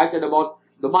I said about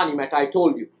the money matter, I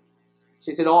told you.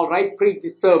 She said, all right, preach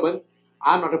this sermon.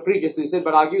 I'm not a preacher, she said,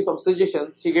 but I'll give you some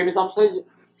suggestions. She gave me some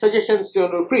suggestions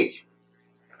to preach.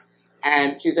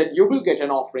 And she said, you will get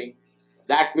an offering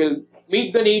that will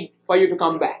meet the need for you to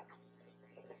come back.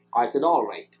 I said, all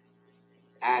right.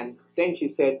 And then she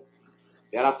said,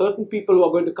 there are certain people who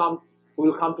are going to come, who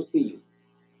will come to see you.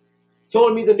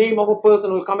 Told me the name of a person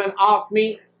who will come and ask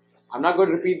me. I'm not going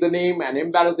to repeat the name and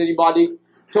embarrass anybody.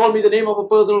 Told me the name of a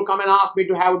person who will come and ask me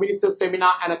to have a minister's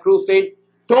seminar and a crusade.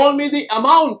 Told me the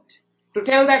amount to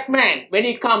tell that man when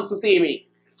he comes to see me,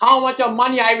 how much of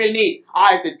money I will need.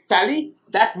 I said, Sally,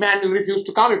 that man will refuse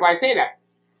to come if I say that.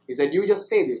 He said, you just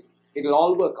say this, it will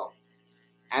all work out.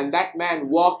 And that man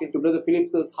walked into Brother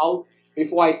Phillip's house.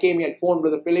 Before I came, he had phoned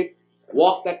Brother Phillip.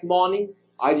 Walked that morning.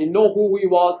 I didn't know who he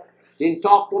was. Didn't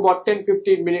talk for about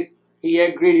 10-15 minutes. He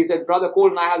agreed. He said, Brother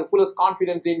Colton, I have the fullest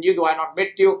confidence in you, though I have not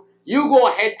met you. You go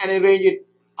ahead and arrange it.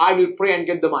 I will pray and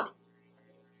get the money.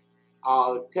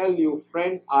 I'll tell you,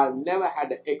 friend, I've never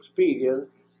had an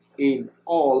experience in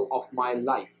all of my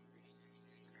life.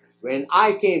 When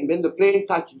the plane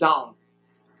touched down,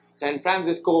 San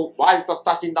Francisco, while it was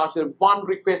touching down, she said, one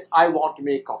request I want to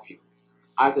make of you.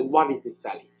 I said, what is it,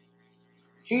 Sally?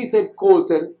 She said,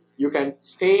 Colton, you can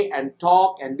stay and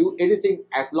talk and do anything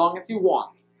as long as you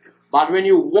want. But when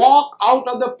you walk out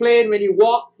of the plane, when you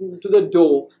walk to the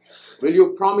door, will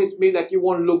you promise me that you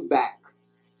won't look back?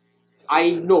 I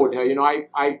ignored her,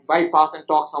 I bypassed and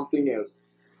talked something else.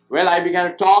 Well, I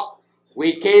began to talk.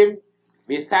 We came,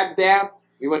 we sat there,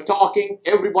 we were talking.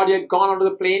 Everybody had gone onto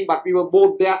the plane, but we were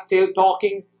both there still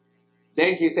talking.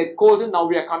 Then she said, Colton, now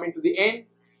we are coming to the end.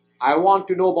 I want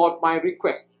to know about my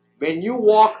request. When you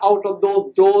walk out of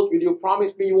those doors, will you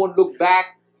promise me you won't look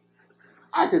back?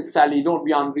 I said, Sally, don't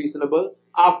be unreasonable.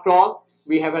 After all,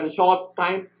 we have had a short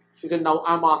time. She said, now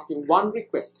I'm asking one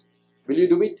request. Will you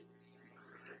do it?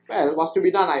 Well, what's to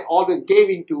be done? I always gave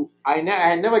into, I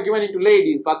had never given into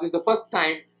ladies, but this is the first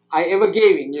time I ever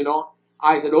gave in,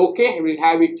 I said, okay, we'll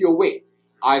have it your way.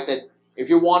 I said, if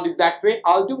you want it that way,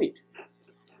 I'll do it.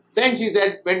 Then she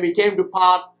said, when we came to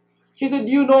part, she said,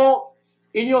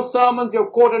 in your sermons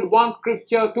you've quoted one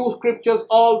scripture, two scriptures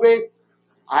always.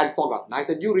 I had forgotten. I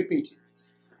said, you repeat it.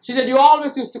 She said, you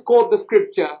always used to quote the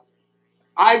scripture,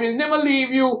 I will never leave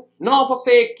you, nor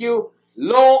forsake you.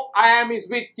 Lo, I am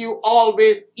with you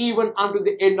always, even unto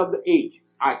the end of the age.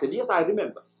 I said, yes, I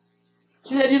remember.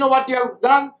 She said, you know what you have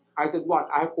done? I said, what?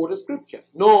 I have quoted scripture.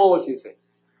 No, she said.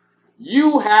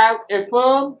 You have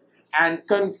affirmed and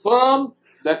confirmed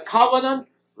the covenant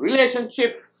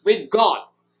relationship with God.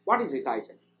 What is it? I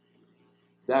said.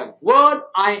 The word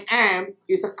I am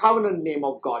is a covenant name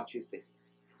of God, she said.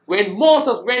 When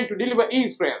Moses went to deliver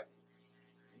Israel,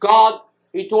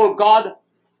 he told God,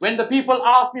 when the people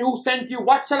ask me who sent you,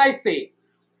 what shall I say?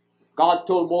 God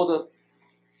told Moses,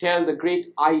 tell the great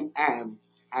I am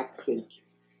has sent you.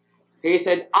 He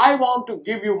said, I want to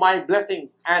give you my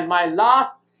blessings, and my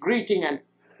last greeting and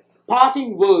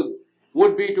parting words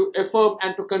would be to affirm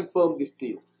and to confirm this to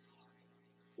you.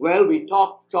 Well, we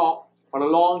talked for a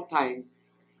long time,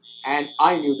 and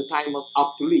I knew the time was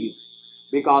up to leave,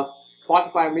 because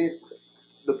 45 minutes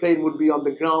the plane would be on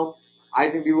the ground. I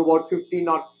think we were about 15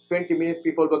 or 20 minutes.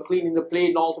 People were cleaning the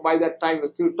plane. Also by that time we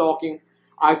were still talking.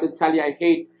 I said, Sally, I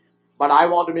hate, but I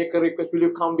want to make a request. Will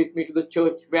you come with me to the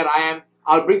church where I am?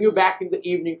 I'll bring you back in the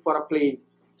evening for a plane.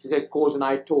 She said, Colton,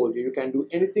 I told you, you can do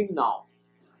anything now,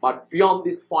 but beyond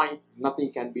this point,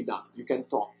 nothing can be done. You can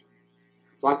talk.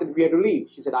 So I said, we have to leave.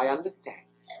 She said, I understand.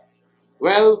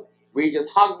 Well, we just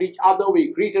hugged each other.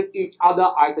 We greeted each other.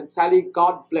 I said, Sally,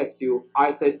 God bless you.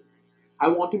 I said, I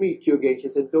want to meet you again. She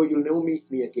said, no, you'll never meet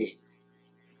me again.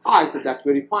 I said, that's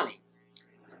very funny.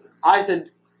 I said,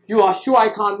 you are sure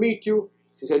I can't meet you?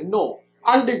 She said, no.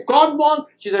 I said, if God wants,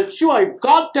 she said, sure, if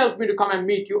God tells me to come and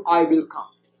meet you, I will come.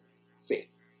 See.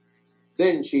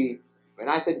 Then when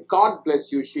I said, God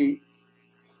bless you, she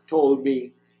told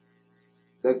me,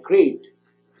 the great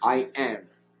I am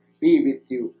be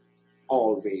with you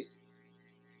always.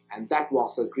 And that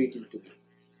was her greeting to me.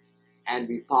 And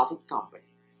we parted company.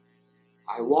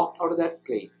 I walked out of that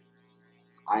plane.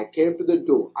 I came to the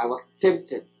door. I was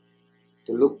tempted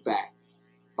to look back,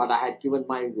 but I had given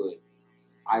my word.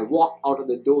 I walked out of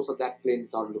the doors of that plane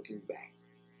without looking back.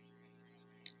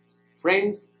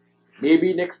 Friends,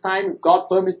 maybe next time, if God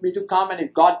permits me to come and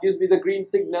if God gives me the green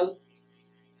signal,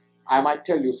 I might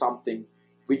tell you some things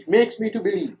which makes me to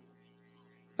believe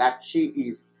that she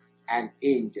is an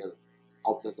angel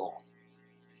of the Lord.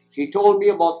 She told me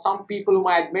about some people whom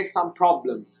I had met some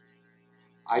problems.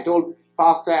 I told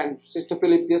Pastor and Sister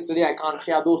Phillips yesterday, I can't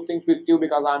share those things with you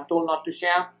because I'm told not to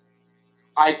share.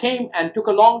 I came and took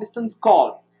a long distance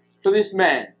call to this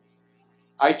man.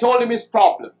 I told him his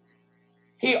problem.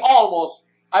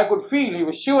 I could feel he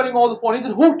was shivering over the phone. He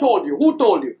said, who told you? Who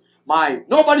told you?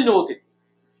 Nobody knows it.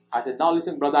 I said, now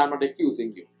listen, brother, I'm not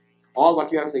accusing you. All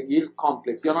what you have is a guilt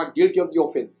complex. You're not guilty of the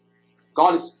offense.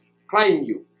 God is trying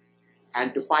you.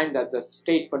 And to find that the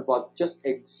statement was just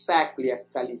exactly as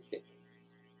Sally said.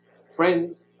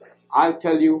 Friends, I'll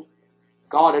tell you,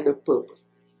 God had a purpose.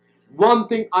 One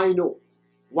thing I know,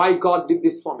 why God did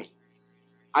this for me.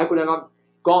 I could have not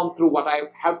gone through what I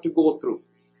have to go through,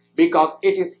 because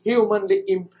it is humanly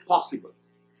impossible.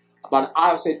 But I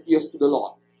have said yes to the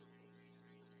Lord.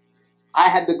 I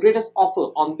had the greatest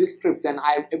offer on this trip than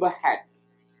I have ever had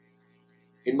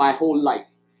in my whole life.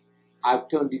 I've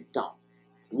turned it down.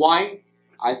 Why?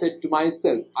 I said to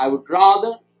myself, I would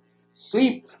rather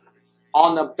sleep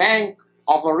on a bank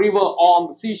of a river or on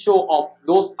the seashore of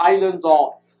those islands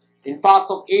or in parts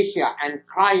of Asia and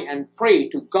cry and pray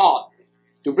to God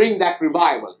to bring that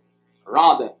revival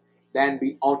rather than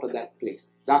be out of that place.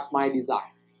 That's my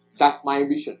desire. That's my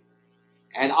vision.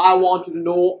 And I want you to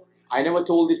know, I never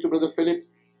told this to Brother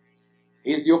Phillips.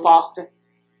 He's your pastor.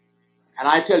 And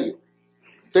I tell you,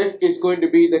 this is going to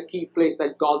be the key place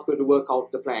that God's going to work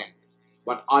out the plan.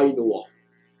 What I know of.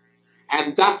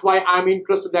 And that's why I'm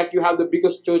interested that you have the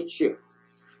biggest church here.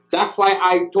 That's why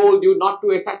I told you not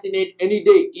to assassinate any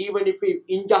day, even if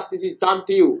injustice is done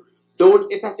to you.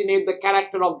 Don't assassinate the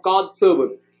character of God's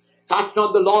servant. Touch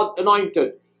not the Lord's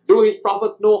anointed. Do his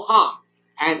prophets no harm.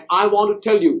 And I want to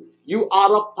tell you, you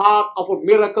are a part of a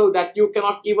miracle that you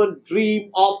cannot even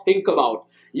dream or think about.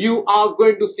 You are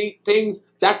going to see things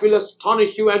that will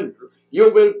astonish you, and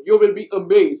you will be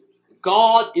amazed.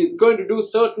 God is going to do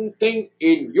certain things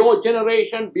in your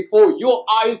generation before your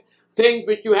eyes, things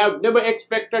which you have never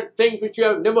expected, things which you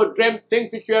have never dreamt,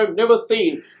 things which you have never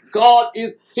seen. God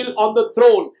is still on the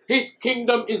throne. His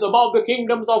kingdom is above the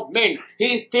kingdoms of men.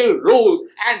 He still rules,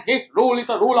 and his rule is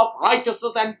a rule of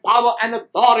righteousness and power and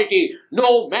authority.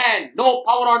 No man, no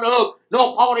power on earth,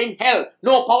 no power in hell,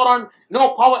 no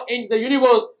power in the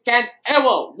universe can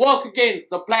ever work against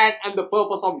the plan and the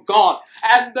purpose of God.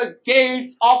 And the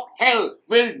gates of hell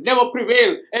will never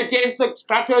prevail against the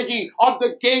strategy of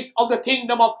the gates of the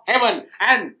kingdom of heaven.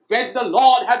 And when the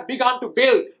Lord had begun to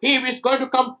build, he is going to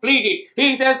complete it.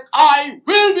 He says, I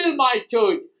will build my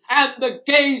church, and the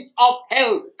gates of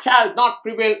hell shall not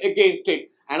prevail against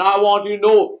it. And I want you to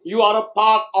know, you are a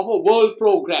part of a world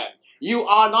program. You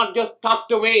are not just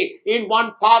tucked away in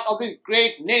one part of this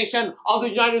great nation of the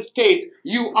United States.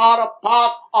 You are a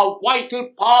part, a vital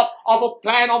part of a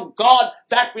plan of God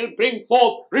that will bring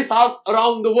forth results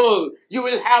around the world. You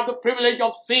will have the privilege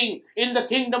of seeing in the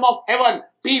kingdom of heaven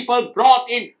people brought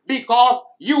in because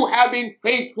you have been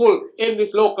faithful in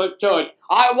this local church.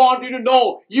 I want you to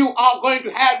know you are going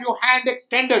to have your hand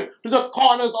extended to the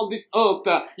corners of this earth.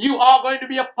 You are going to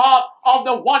be a part of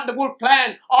the wonderful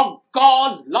plan of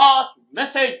God's last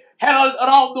message herald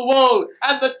around the world,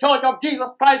 and the church of Jesus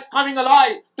Christ coming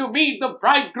alive to meet the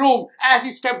bridegroom as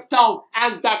he steps down,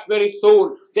 and that very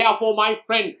soon. Therefore, my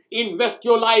friend, invest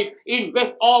your life,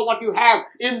 invest all what you have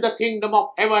in the kingdom of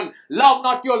heaven. Love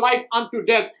not your life unto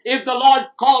death. If the Lord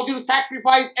calls you to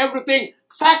sacrifice everything,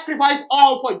 sacrifice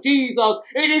all for Jesus.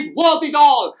 It is worth it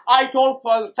all. I told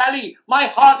Sally, my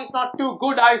heart is not too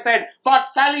good, I said.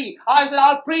 But Sally, I said,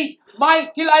 I'll preach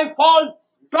till I fall,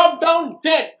 drop down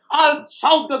dead. I'll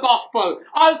shout the gospel.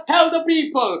 I'll tell the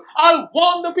people. I'll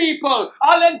warn the people.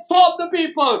 I'll exhort the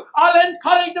people. I'll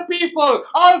encourage the people.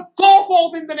 I'll go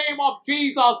forth in the name of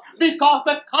Jesus, because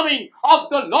the coming of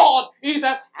the Lord is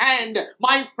at hand.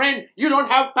 My friend, you don't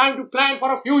have time to plan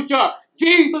for a future.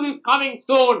 Jesus is coming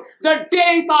soon. The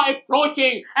days are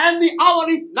approaching and the hour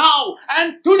is now,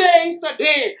 and today is the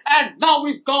day, and now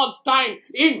is God's time.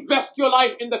 Invest your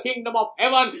life in the kingdom of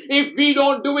heaven. If we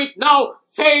don't do it now,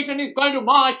 Satan is going to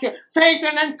march.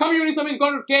 Satan and communism is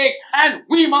going to take, and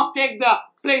we must take the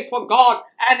place for God,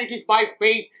 and it is by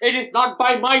faith. It is not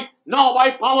by might nor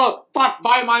by power, but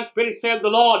by my spirit, saith the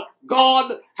Lord.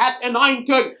 God hath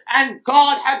anointed, and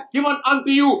God hath given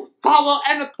unto you power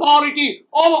and authority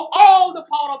over all the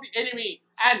power of the enemy,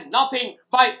 and nothing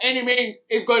by any means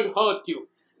is going to hurt you.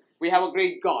 We have a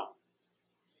great God.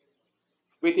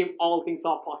 With him all things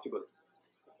are possible.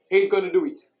 He's going to do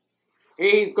it.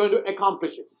 He's going to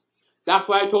accomplish it. That's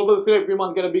why I told Brother Philip we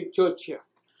must get a big church here,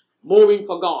 moving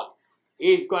for God.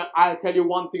 I'll tell you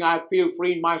one thing, I feel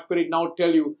free in my spirit now to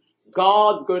tell you,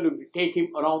 God's going to take him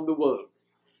around the world.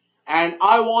 And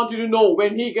I want you to know,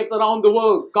 when he gets around the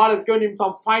world, God has given him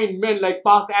some fine men like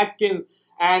Pastor Atkins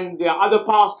and the other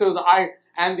pastors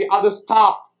and the other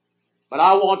staff. But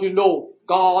I want you to know,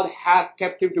 God has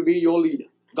kept him to be your leader.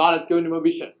 God has given him a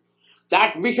vision.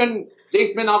 That vision,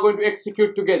 these men are going to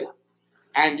execute together.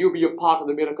 And you be a part of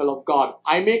the miracle of God.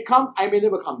 I may come, I may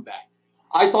never come back.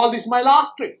 I thought this is my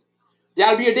last trip.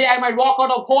 There'll be a day I might walk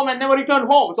out of home and never return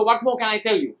home. So what more can I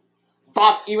tell you?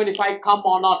 But even if I come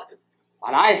or not,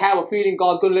 but I have a feeling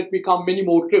God's going to let me come many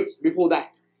more trips before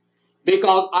that.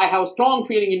 Because I have a strong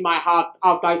feeling in my heart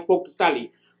after I spoke to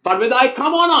Sally. But whether I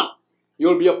come or not,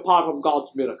 you'll be a part of God's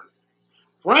miracle.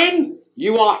 Friends,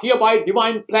 you are here by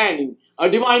divine planning. A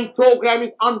divine program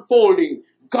is unfolding.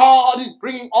 God is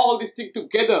bringing all these things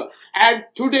together. And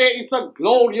today is a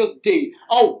glorious day,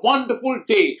 a wonderful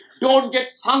day. Don't get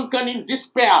sunken in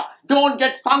despair. Don't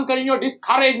get sunken in your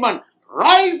discouragement.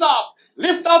 Rise up.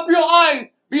 Lift up your eyes.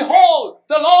 Behold,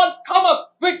 the Lord cometh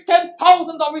with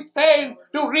 10,000 of his saints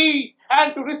to reach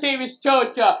and to receive his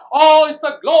church. Oh, it's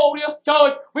a glorious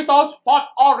church without spot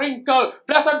or wrinkle.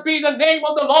 Blessed be the name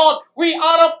of the Lord. We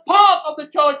are a part of the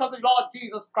church of the Lord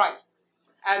Jesus Christ.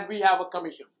 And we have a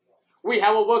commission. We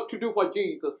have a work to do for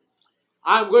Jesus.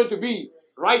 I'm going to be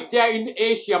right there in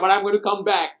Asia, but I'm going to come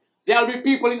back. There will be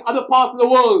people in other parts of the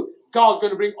world. God's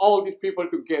going to bring all these people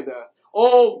together.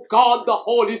 Oh God, the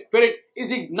Holy Spirit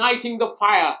is igniting the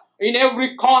fire in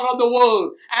every corner of the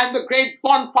world, and the great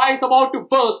bonfire is about to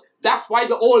burst. That's why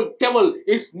the old devil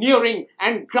is sneering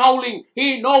and growling.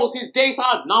 He knows his days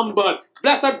are numbered.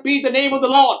 Blessed be the name of the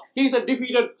Lord. He is a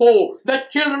defeated foe. The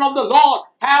children of the Lord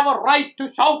have a right to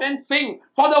shout and sing,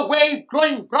 for the way is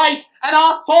growing bright and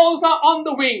our souls are on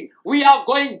the wing. We are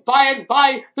going by and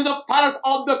by to the palace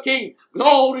of the King.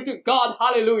 Glory to God.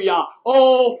 Hallelujah.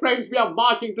 Oh friends, we are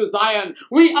marching to Zion.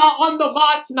 We are on the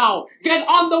march now. Get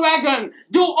on the wagon.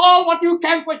 Do all what you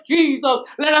can for Jesus.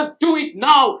 Let us do it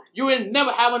now. You will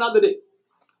never have another day.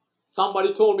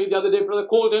 Somebody told me the other day, Brother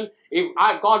Colton, if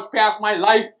God spares my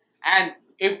life and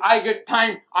if I get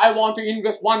time, I want to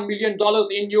invest $1 million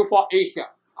in you for Asia.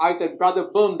 I said, brother,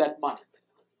 burn that money.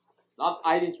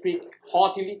 I didn't speak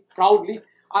haughtily, proudly.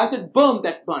 I said, burn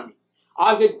that money.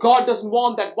 I said, God doesn't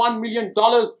want that $1 million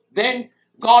then.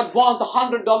 God wants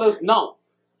 $100 now.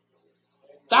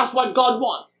 That's what God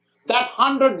wants. That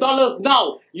 $100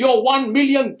 now. Your 1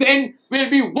 million then will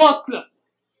be worthless.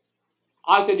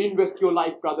 I said, invest your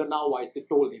life, brother, now, I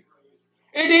told him.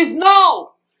 It is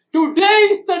now. Today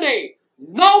is the day.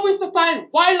 Now is the time.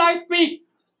 While I speak,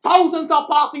 thousands are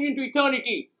passing into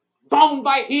eternity, bound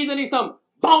by heathenism,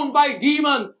 bound by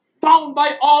demons, bound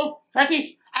by all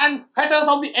fetish and fetters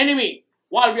of the enemy.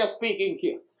 while we are speaking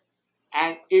here.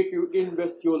 And if you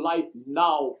invest your life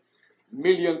now,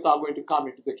 millions are going to come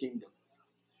into the kingdom.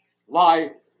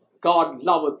 Why? God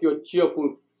loveth your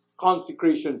cheerful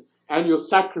consecration and your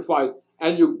sacrifice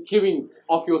and your giving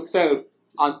of yourself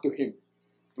unto Him.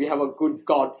 We have a good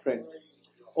God, friends.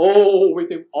 Oh, with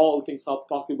Him all things are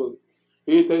possible.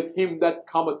 He says, him that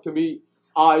cometh to me,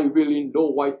 I will in no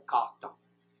wise cast down.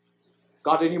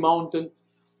 Got any mountains?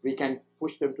 We can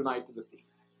push them tonight to the sea.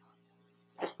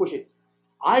 Let's push it.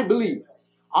 I believe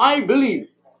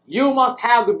you must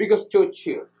have the biggest church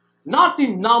here. Not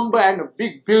in number and a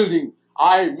big building.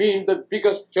 I mean the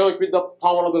biggest church with the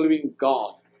power of the living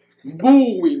God.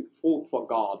 Moving forth for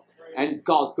God. And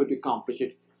God's going to accomplish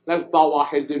it. Let's bow our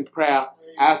heads in prayer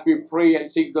as we pray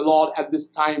and seek the Lord at this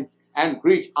time and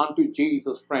reach unto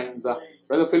Jesus, friends.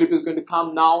 Brother Philip is going to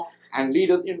come now and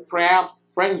lead us in prayer.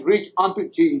 Friends, reach unto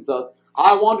Jesus.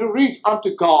 I want to reach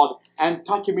unto God and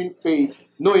touch Him in faith,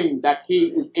 knowing that He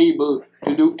is able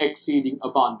to do exceeding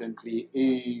abundantly.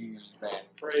 Amen.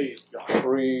 Praise God.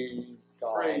 Praise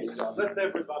God. Praise God. Let's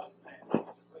everybody stand.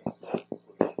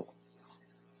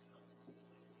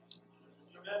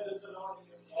 Tremendous anointing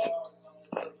of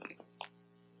God.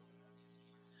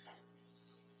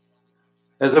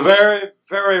 There's a very,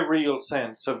 very real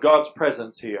sense of God's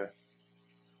presence here.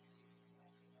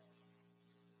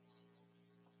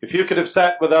 If you could have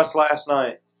sat with us last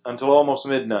night until almost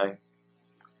midnight,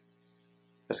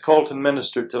 as Colton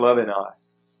ministered to Love and I,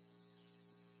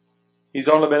 he's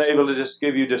only been able to just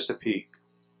give you just a peek.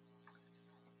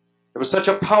 There was such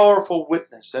a powerful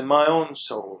witness in my own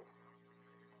soul.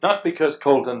 Not because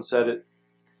Colton said it,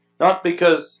 not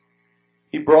because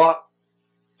he brought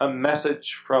a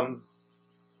message from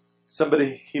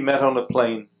somebody he met on a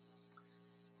plane,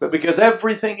 but because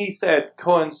everything he said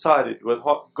coincided with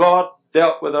what God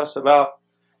dealt with us about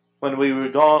when we were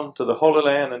gone to the Holy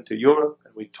Land and to Europe,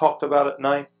 and we talked about it at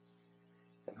night.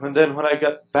 And then when I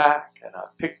got back and I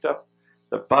picked up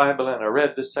the Bible and I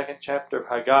read the 2nd chapter of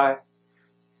Haggai,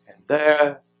 and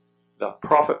there the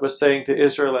prophet was saying to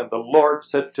Israel, and the Lord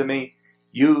said to me,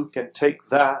 you can take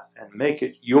that and make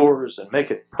it yours and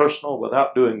make it personal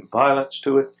without doing violence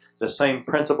to it. The same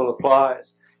principle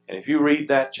applies. And if you read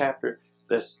that chapter,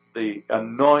 the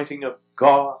anointing of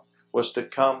God was to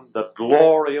come, the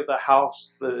glory of the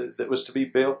house that was to be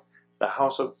built. The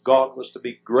house of God was to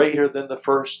be greater than the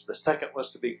first. The second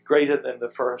was to be greater than the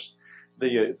first.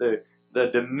 The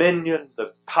dominion,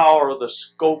 the power, the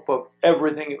scope of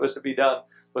everything that was to be done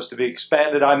was to be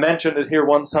expanded. I mentioned it here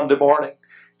one Sunday morning,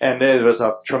 and there was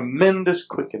a tremendous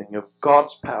quickening of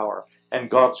God's power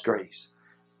and God's grace.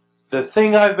 The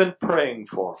thing I've been praying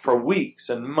for weeks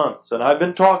and months, and I've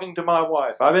been talking to my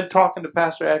wife, I've been talking to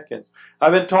Pastor Atkins,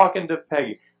 I've been talking to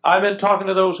Peggy, I've been talking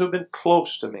to those who've been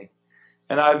close to me,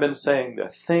 and I've been saying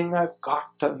the thing I've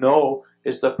got to know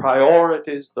is the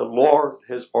priorities the Lord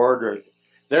has ordered.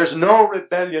 There's no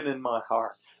rebellion in my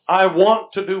heart. I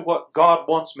want to do what God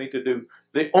wants me to do.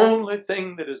 The only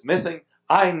thing that is missing,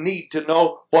 I need to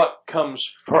know what comes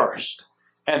first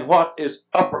and what is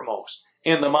uppermost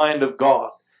in the mind of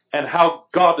God, and how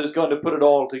God is going to put it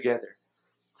all together.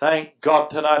 Thank God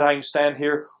tonight I can stand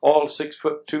here, all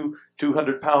 6'2",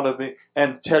 200 pound of me,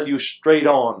 and tell you straight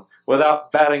on,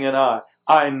 without batting an eye,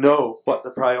 I know what the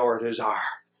priorities are.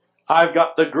 I've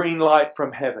got the green light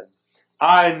from heaven.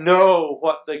 I know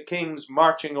what the King's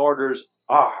marching orders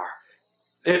are.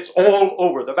 It's all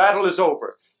over. The battle is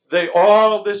over.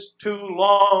 All this 2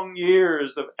 long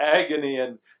years of agony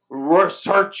and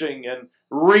searching and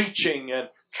reaching and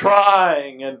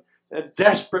trying and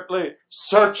desperately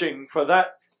searching for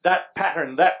that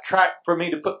pattern, that track for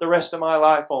me to put the rest of my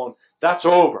life on. That's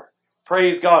over.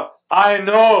 Praise God. I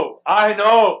know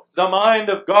the mind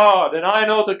of God, and I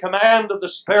know the command of the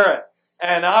Spirit,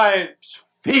 and I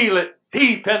feel it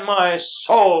deep in my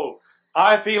soul.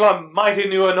 I feel a mighty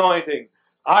new anointing.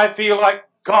 I feel like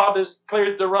God has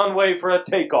cleared the runway for a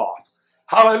takeoff.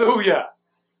 Hallelujah.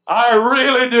 I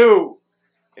really do.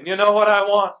 And you know what I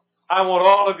want? I want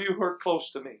all of you who are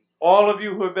close to me, all of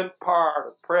you who have been part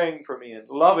of praying for me and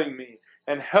loving me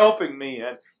and helping me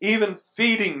and even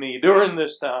feeding me during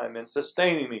this time and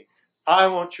sustaining me. I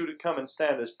want you to come and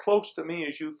stand as close to me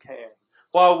as you can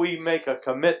while we make a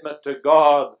commitment to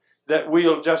God that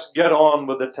we'll just get on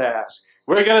with the task.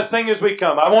 We're going to sing as we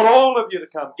come. I want all of you to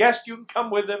come. Yes, you can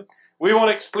come with them. We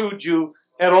won't exclude you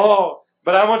at all.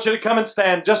 But I want you to come and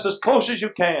stand just as close as you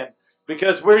can,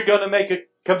 because we're going to make a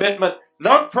commitment,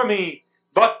 not for me,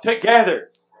 but together.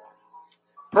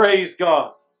 Praise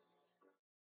God.